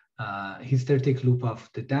plot hysteretic loop of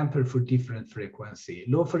the damper for different frequency,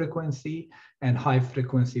 low frequency and high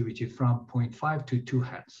frequency, which is from 0.5 to 2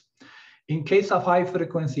 Hertz. In case of high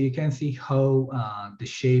frequency, you can see how the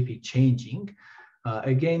shape is changing.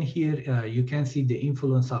 Again, here you can see the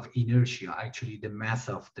influence of inertia, actually the mass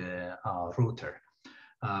of the rotor.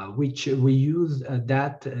 Which we use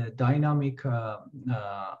that dynamic,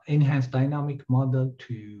 enhanced dynamic model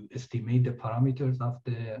to estimate the parameters of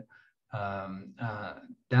the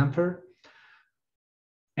damper.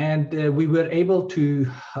 And we were able to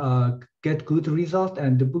get good result,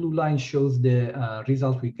 and the blue line shows the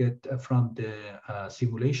result we get from the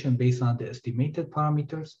simulation based on the estimated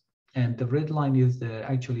parameters. And the red line is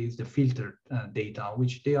actually the filtered data,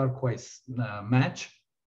 which they are quite match.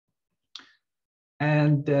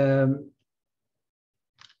 And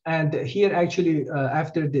here actually,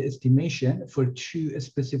 after the estimation for two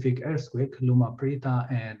specific earthquake, Loma Prieta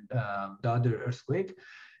and the other earthquake,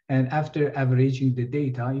 and after averaging the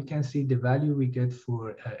data, you can see the value we get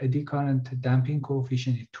for eddy current damping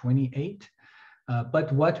coefficient is 28.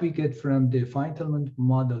 But what we get from the finite element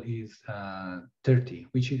model is 30,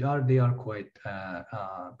 which they are quite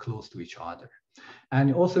close to each other.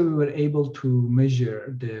 And also we were able to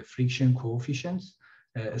measure the friction coefficients,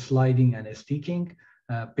 sliding and sticking,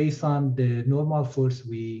 based on the normal force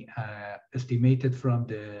we estimated from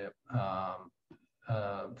the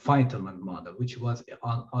finite element model, which was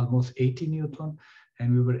almost 80 Newton.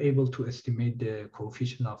 And we were able to estimate the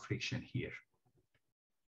coefficient of friction here.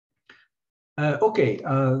 Okay,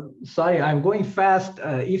 sorry, I'm going fast.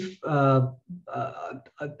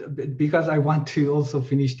 Because I want to also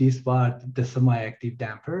finish this part, the semi-active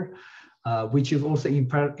damper, which is also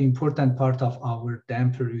important part of our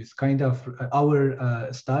damper, is kind of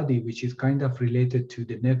our study, which is kind of related to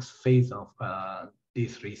the next phase of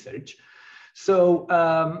this research. So,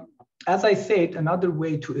 as I said, another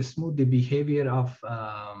way to smooth the behavior of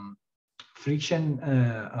friction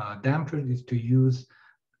dampers is to use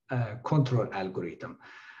control algorithm.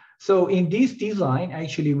 So in this design,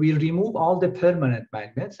 actually, we remove all the permanent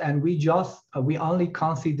magnets and we only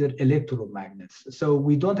consider electromagnets. So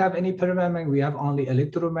we don't have any permanent magnet, we have only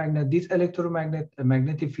electromagnet. This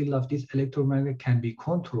magnetic field of this electromagnet can be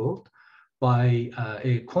controlled by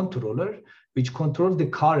a controller, which controls the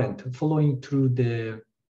current flowing through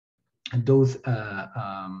those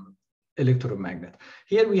electromagnet.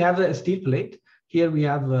 Here we have a steel plate. Here we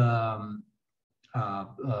have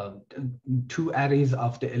two arrays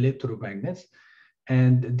of the electromagnets,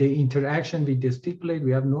 and the interaction with the steel plate,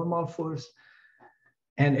 we have normal force.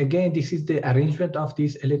 And again, this is the arrangement of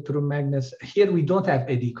these electromagnets. Here we don't have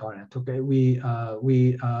eddy current. Okay, we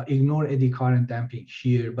ignore eddy current damping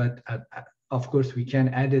here, but of course we can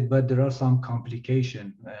add it, but there are some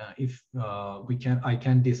complication. If I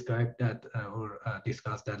can describe that or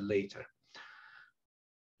discuss that later.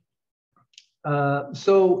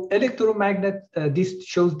 So electromagnet, this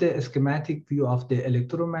shows the schematic view of the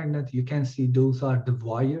electromagnet. You can see those are the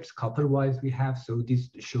wires, copper wires we have. So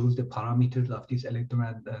this shows the parameters of this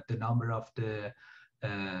electromagnet, the number of the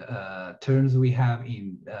turns we have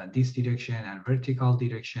in this direction and vertical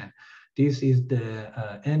direction. This is the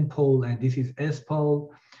N pole and this is S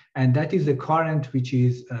pole. And that is the current which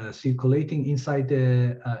is circulating inside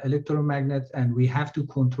the electromagnet, and we have to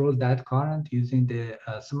control that current using the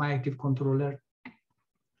semi-active controller.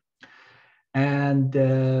 And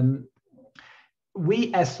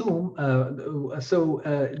we assume,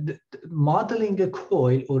 modeling a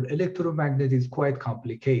coil or electromagnet is quite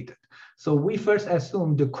complicated. So we first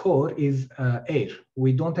assume the core is air.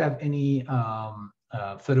 We don't have any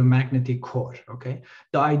ferromagnetic core. Okay,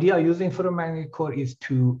 the idea using ferromagnetic core is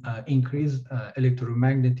to increase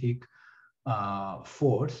electromagnetic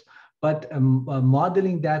force, but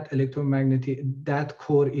modeling that that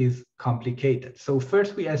core is complicated. So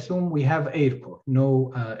first we assume we have air core,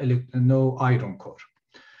 no iron core.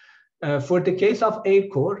 For the case of air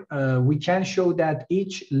core, we can show that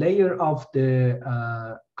each layer of the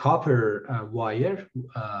copper wire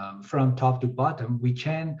from top to bottom, we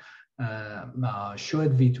can show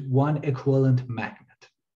it with one equivalent magnet.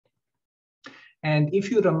 And if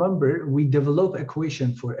you remember, we developed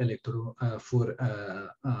equation for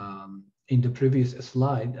in the previous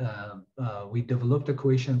slide, we developed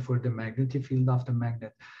equation for the magnetic field of the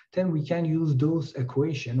magnet. Then we can use those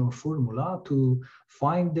equation or formula to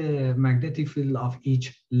find the magnetic field of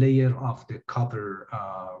each layer of the copper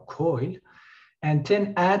coil, and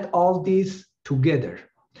then add all these together.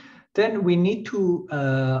 Then we need to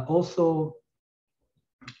also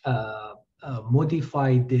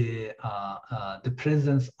modify the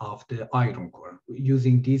presence of the iron core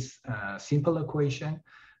using this simple equation,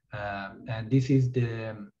 and this is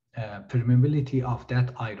the permeability of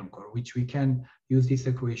that iron core, which we can use this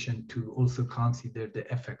equation to also consider the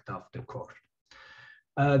effect of the core.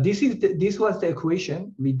 This was the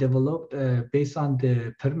equation we developed based on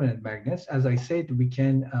the permanent magnets. As I said, we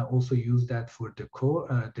can also use that for the core,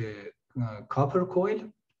 copper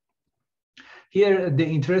coil. Here, the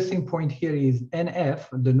interesting point here is NF,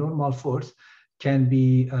 the normal force, can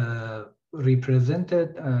be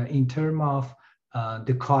represented in terms of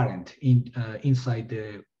the current inside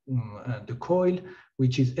the coil,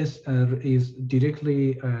 which is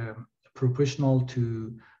directly proportional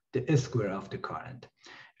to the square of the current.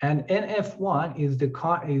 And NF1 is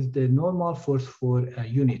the normal force for a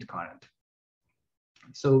unit current.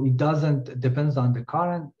 So it doesn't depend on the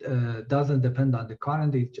current, it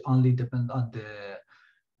only depends on the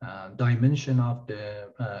dimension of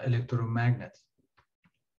the electromagnets.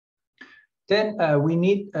 Then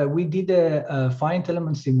we did a finite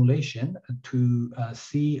element simulation to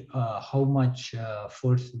see how much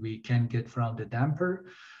force we can get from the damper.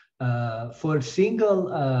 For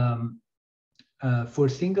single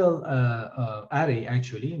array,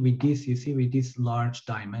 actually, with this, you see, with this large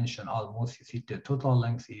dimension, almost, you see, the total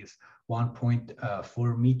length is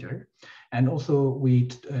 1.4 meter. And also, we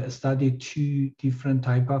studied two different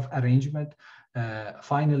type of arrangement.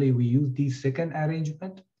 Finally, we used this second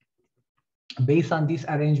arrangement. Based on this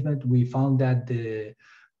arrangement, we found that the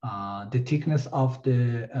thickness of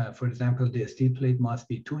the, for example, the steel plate must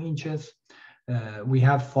be 2 inches. We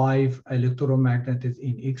have 5 electromagnets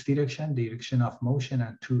in X direction of motion,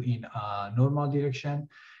 and 2 in normal direction.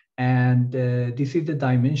 And this is the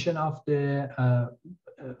dimension of the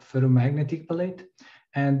ferromagnetic plate.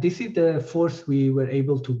 And this is the force we were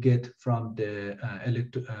able to get from the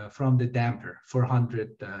damper,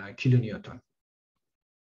 400 kilonewton.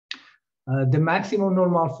 The maximum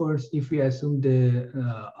normal force, if we assume the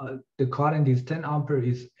current is 10 ampere,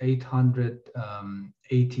 is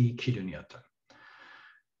 880 kilonewton.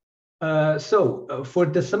 So for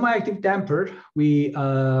the semi-active damper, we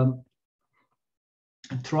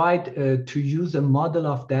tried to use a model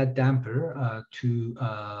of that damper to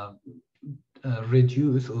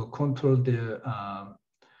reduce or control the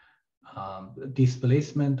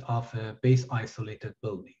displacement of a base isolated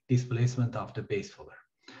building, displacement of the base filler.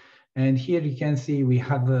 And here you can see we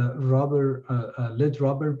have a lead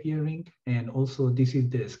rubber bearing, and also this is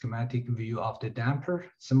the schematic view of the damper,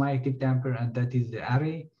 semi-active damper, and that is the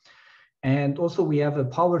array. And also we have a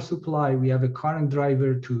power supply, we have a current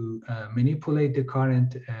driver to manipulate the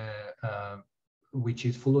current, which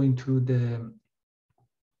is flowing through the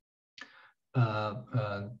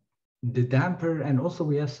damper, and also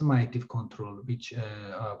we have semi-active control, which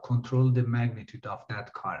control the magnitude of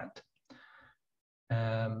that current.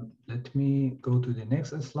 Let me go to the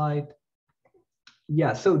next slide.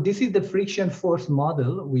 Yeah, so this is the friction force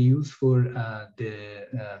model we use for the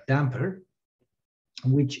damper,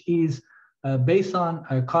 which is based on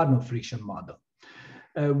a Carnot friction model.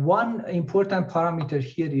 One important parameter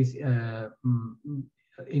here is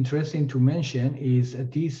interesting to mention is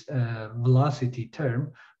this velocity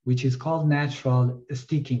term, which is called natural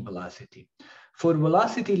sticking velocity. For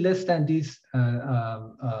velocity less than this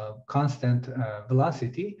constant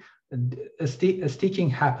velocity, a sticking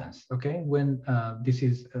happens, okay? When this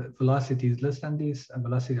is velocity is less than this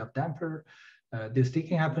velocity of damper, the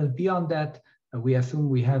sticking happens. Beyond that, we assume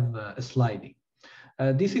we have a sliding.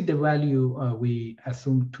 This is the value we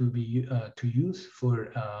assume to use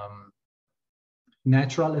for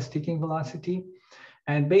natural sticking velocity.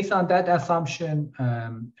 And based on that assumption,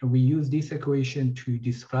 we use this equation to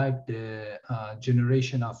describe the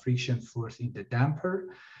generation of friction force in the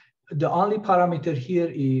damper. The only parameter here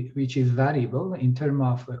which is variable in terms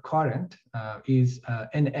of current is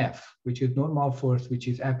NF, which is normal force, which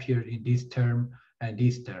is appeared in this term and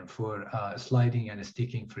this term for sliding and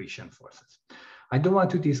sticking friction forces. I don't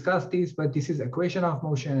want to discuss this, but this is equation of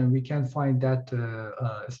motion, and we can find that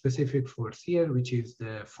specific force here, which is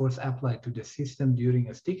the force applied to the system during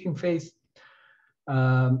a sticking phase.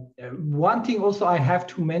 One thing also I have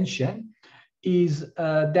to mention is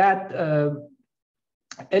that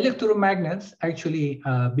electromagnets actually,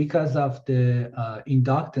 because of the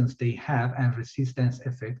inductance they have and resistance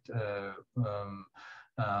effect,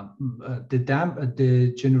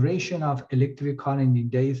 the generation of electric current in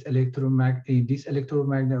this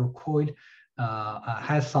electromagnetic coil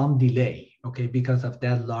has some delay, okay, because of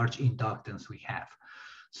that large inductance we have.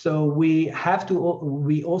 So we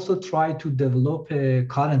also try to develop a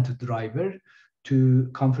current driver to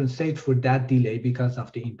compensate for that delay because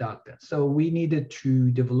of the inductance. So we needed to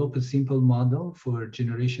develop a simple model for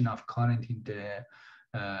generation of current in the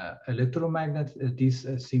electromagnet, this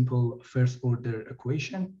simple first order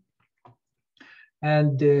equation.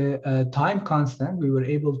 And the time constant we were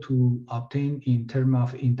able to obtain in terms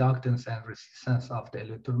of inductance and resistance of the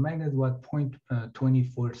electromagnet was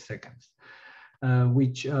 0.24 seconds,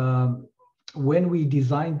 which when we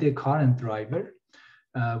designed the current driver,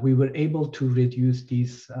 we were able to reduce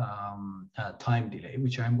this time delay,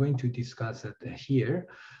 which I'm going to discuss it here.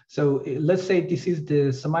 So let's say this is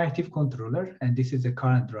the semi-active controller, and this is the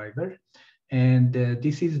current driver, and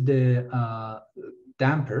this is the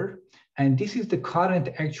damper, and this is the current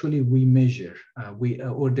actually we measure,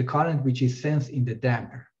 or the current which is sensed in the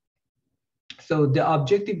damper. So the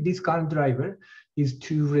objective of this current driver is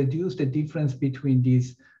to reduce the difference between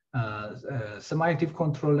these semi-active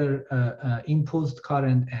controller imposed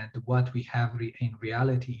current and what we have in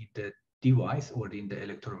reality in the device or in the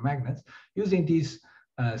electromagnets using this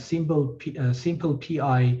simple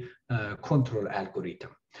PI control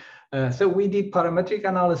algorithm. So we did parametric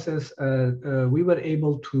analysis. We were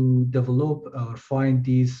able to develop or find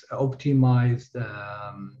this optimized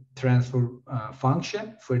transfer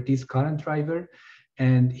function for this current driver.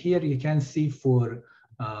 And here you can see for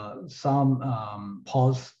some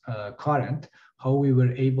pulse current, how we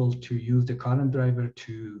were able to use the current driver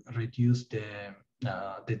to reduce the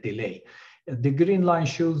delay. The green line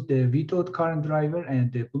shows the without current driver,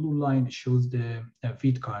 and the blue line shows the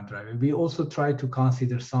with current driver. We also try to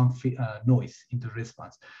consider some noise in the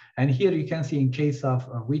response. And here you can see in case of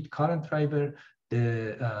with current driver,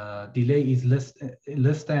 the delay is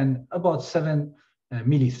less than about 7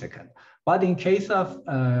 milliseconds. But in case of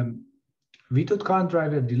without current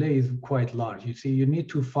driver, delay is quite large. You see, you need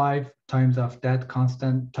to 5 times of that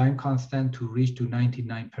time constant to reach to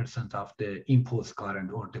 99% of the impulse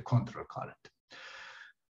current or the control current.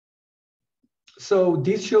 So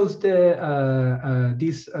this shows the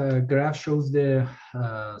this graph shows the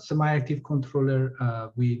semi-active controller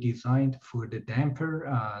we designed for the damper.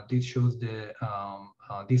 This shows the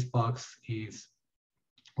this box is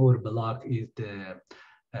or block is the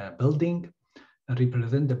building.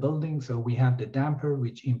 Represent the building. So we have the damper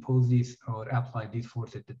which imposes or apply this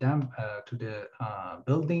force at the to the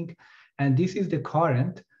building, and this is the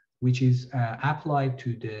current which is applied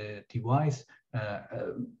to the device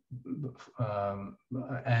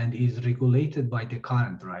and is regulated by the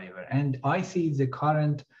current driver. And IC is the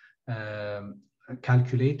current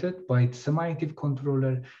calculated by the semi-active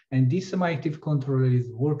controller, and this semi-active controller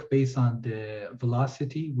is work based on the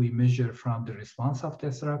velocity we measure from the response of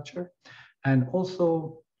the structure. And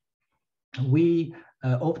also, we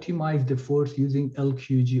optimize the force using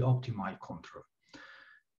LQG optimal control.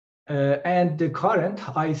 And the current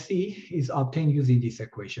IC is obtained using this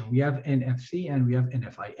equation. We have NFC and we have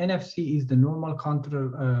NFI. NFC is the normal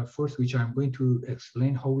control force, which I'm going to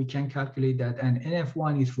explain how we can calculate that. And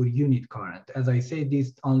NF1 is for unit current. As I say,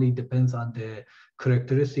 this only depends on the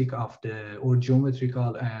characteristic of the or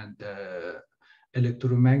geometrical and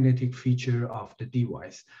electromagnetic feature of the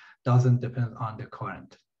device. Doesn't depend on the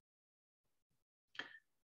current.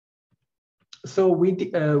 So we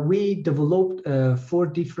developed 4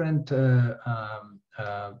 different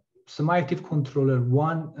semi-active controller.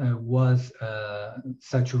 One was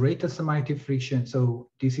saturated semi-active friction.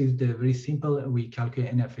 So this is the very simple. We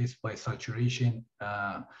calculate NFS by saturation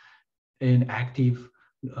in active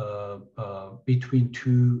between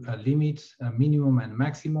 2 limits, minimum and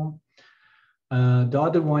maximum. The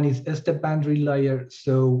other one is step band relayer.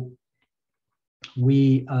 So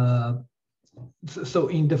we so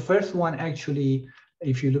in the first one, actually,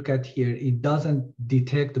 if you look at here, it doesn't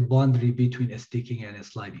detect the boundary between a sticking and a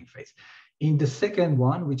sliding phase. In the second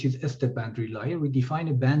one, which is a step boundary layer, we define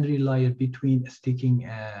a boundary layer between a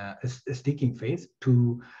sticking phase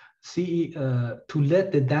to see to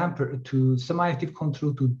let the damper to semi-active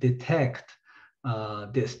control to detect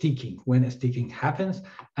the sticking when a sticking happens,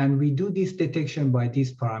 and we do this detection by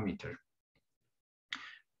this parameter.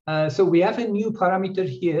 So we have a new parameter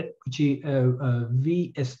here, which is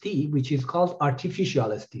VST, which is called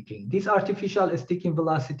artificial sticking. This artificial sticking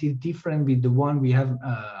velocity is different with the one we have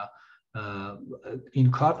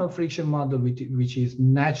in Carnot friction model, which is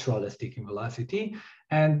natural sticking velocity.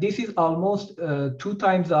 And this is almost 2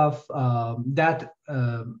 times of that,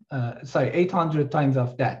 800 times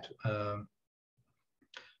of that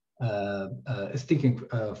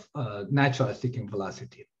natural sticking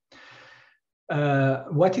velocity.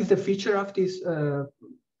 What is the feature of this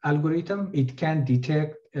algorithm? It can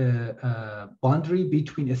detect a boundary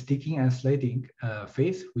between a sticking and sliding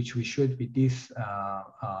phase, which we showed with this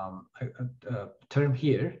term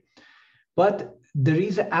here. But there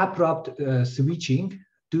is abrupt switching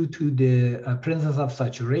due to the presence of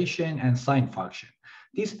saturation and sign function.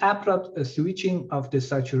 This abrupt switching of the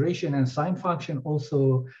saturation and sign function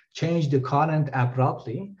also changed the current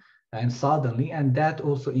abruptly and suddenly, and that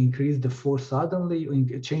also increased the force suddenly,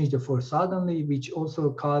 changed the force suddenly, which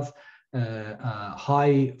also caused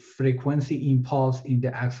high frequency impulse in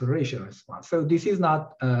the acceleration response. So this is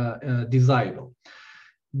not desirable.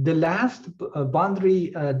 The last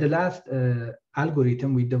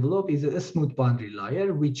algorithm we developed is a smooth boundary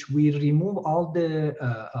layer, which we remove all the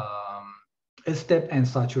step and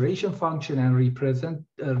saturation function and replace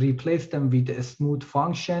them with a smooth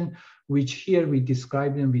function, which here we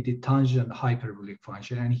describe them with the tangent hyperbolic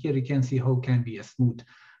function. And here you can see how can be a smooth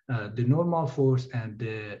the normal force and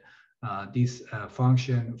this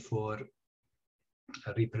function for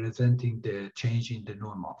representing the change in the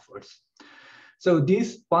normal force. So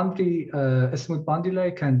this boundary, a smooth boundary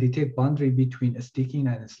layer can detect boundary between a sticking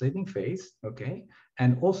and a sliding phase, okay?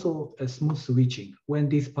 And also a smooth switching when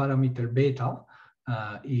this parameter beta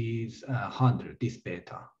is 100, this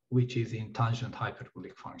beta, which is in tangent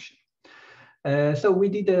hyperbolic function. So we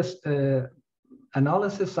did a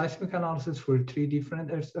analysis, seismic analysis for 3 different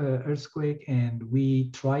earthquakes, and we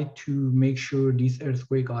tried to make sure these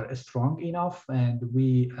earthquakes are strong enough, and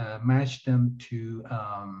we matched them to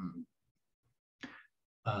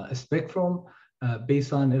a spectrum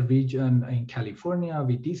based on a region in California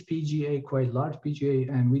with this PGA, quite large PGA,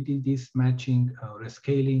 and we did this matching or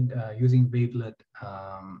scaling using wavelet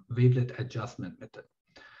adjustment method.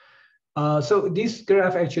 So this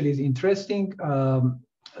graph actually is interesting.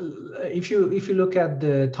 If you look at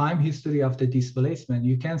the time history of the displacement,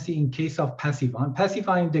 you can see in case of passive on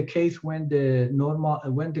the case when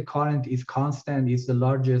the current is constant, is the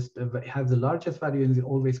largest, has the largest value and is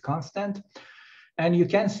always constant. And you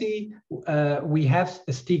can see we have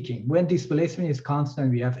a sticking. When displacement is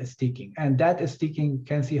constant, we have a sticking. And that sticking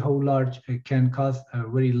can see how large it can cause a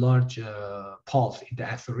very large pulse in the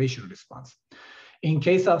acceleration response. In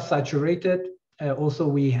case of saturated, also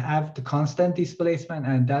we have the constant displacement,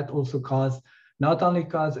 and that also not only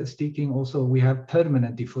cause a sticking, also we have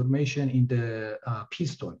permanent deformation in the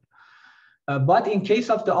piston. But in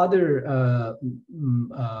case of the other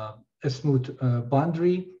smooth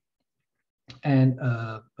boundary, and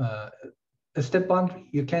a step boundary,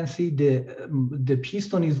 you can see the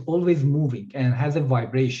piston is always moving and has a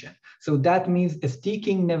vibration. So that means a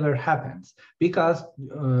sticking never happens, because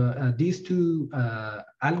these 2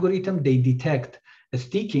 algorithms, they detect a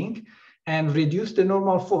sticking and reduce the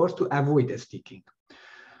normal force to avoid a sticking.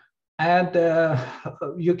 And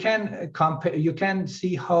you can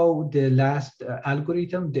see how the last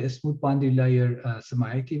algorithm, the smooth boundary layer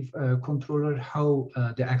semi-active controller, how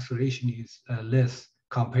the acceleration is less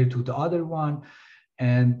compared to the other one,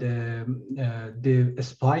 and the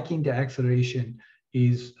spike in the acceleration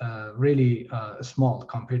is really small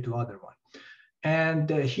compared to other one. And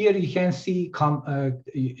here you can see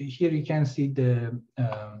the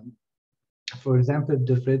for example,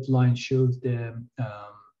 the red line shows the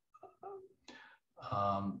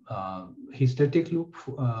hysteretic loop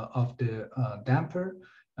of the damper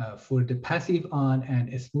for the passive on and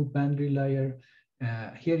a smooth boundary layer.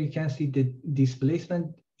 Here you can see the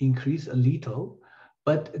displacement increase a little,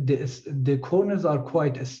 but the corners are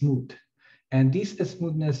quite smooth. And this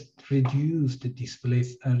smoothness reduce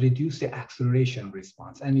the acceleration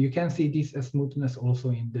response. And you can see this smoothness also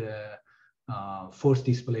in the force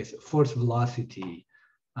velocity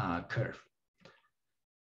curve.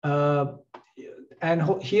 And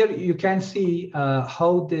here you can see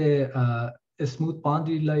how the a smooth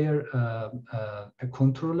boundary layer a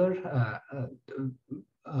controller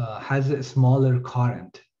has a smaller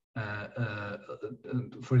current.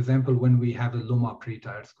 For example, when we have a Loma Prieta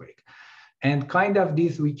earthquake. And kind of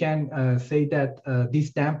this, we can say that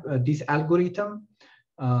this algorithm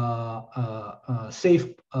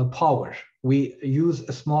save power. We use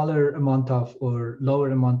a smaller amount of or lower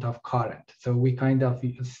amount of current. So we kind of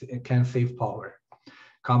can save power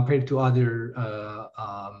compared to other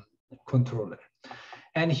controller.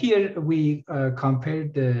 And here we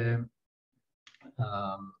compared the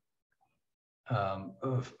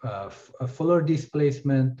floor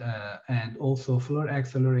displacement and also floor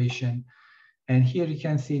acceleration. And here you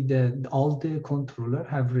can see that all the controller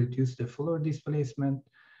have reduced the floor displacement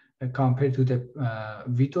compared to the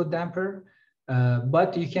veto damper.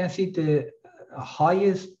 But you can see the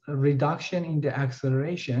highest reduction in the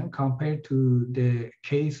acceleration compared to the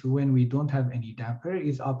case when we don't have any damper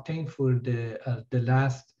is obtained for the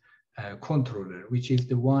last controller, which is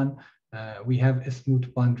the one we have a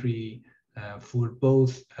smooth boundary for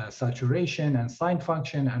both saturation and sign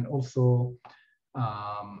function, and also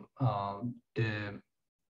the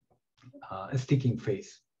sticking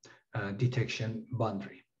phase detection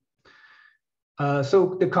boundary.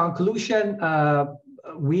 So the conclusion,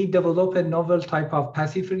 we develop a novel type of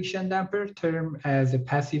passive friction damper termed as a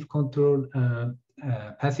passive control,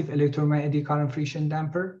 passive electromagnetic current friction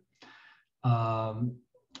damper.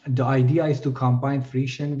 The idea is to combine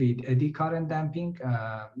friction with eddy current damping,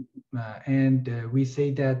 and we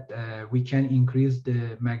say that we can increase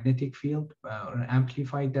the magnetic field or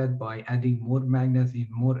amplify that by adding more magnets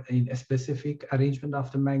in a specific arrangement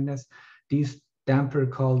of the magnets. This damper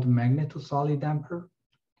called Magneto-Solid damper.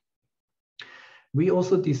 We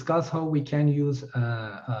also discuss how we can use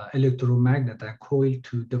electromagnet and coil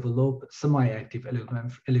to develop semi-active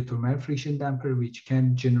electromagnetic friction damper, which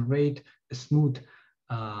can generate a smooth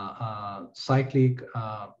cyclic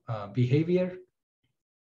behavior.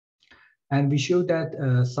 And we show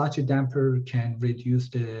that such a damper can reduce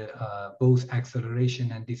the both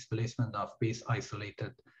acceleration and displacement of base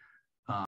isolated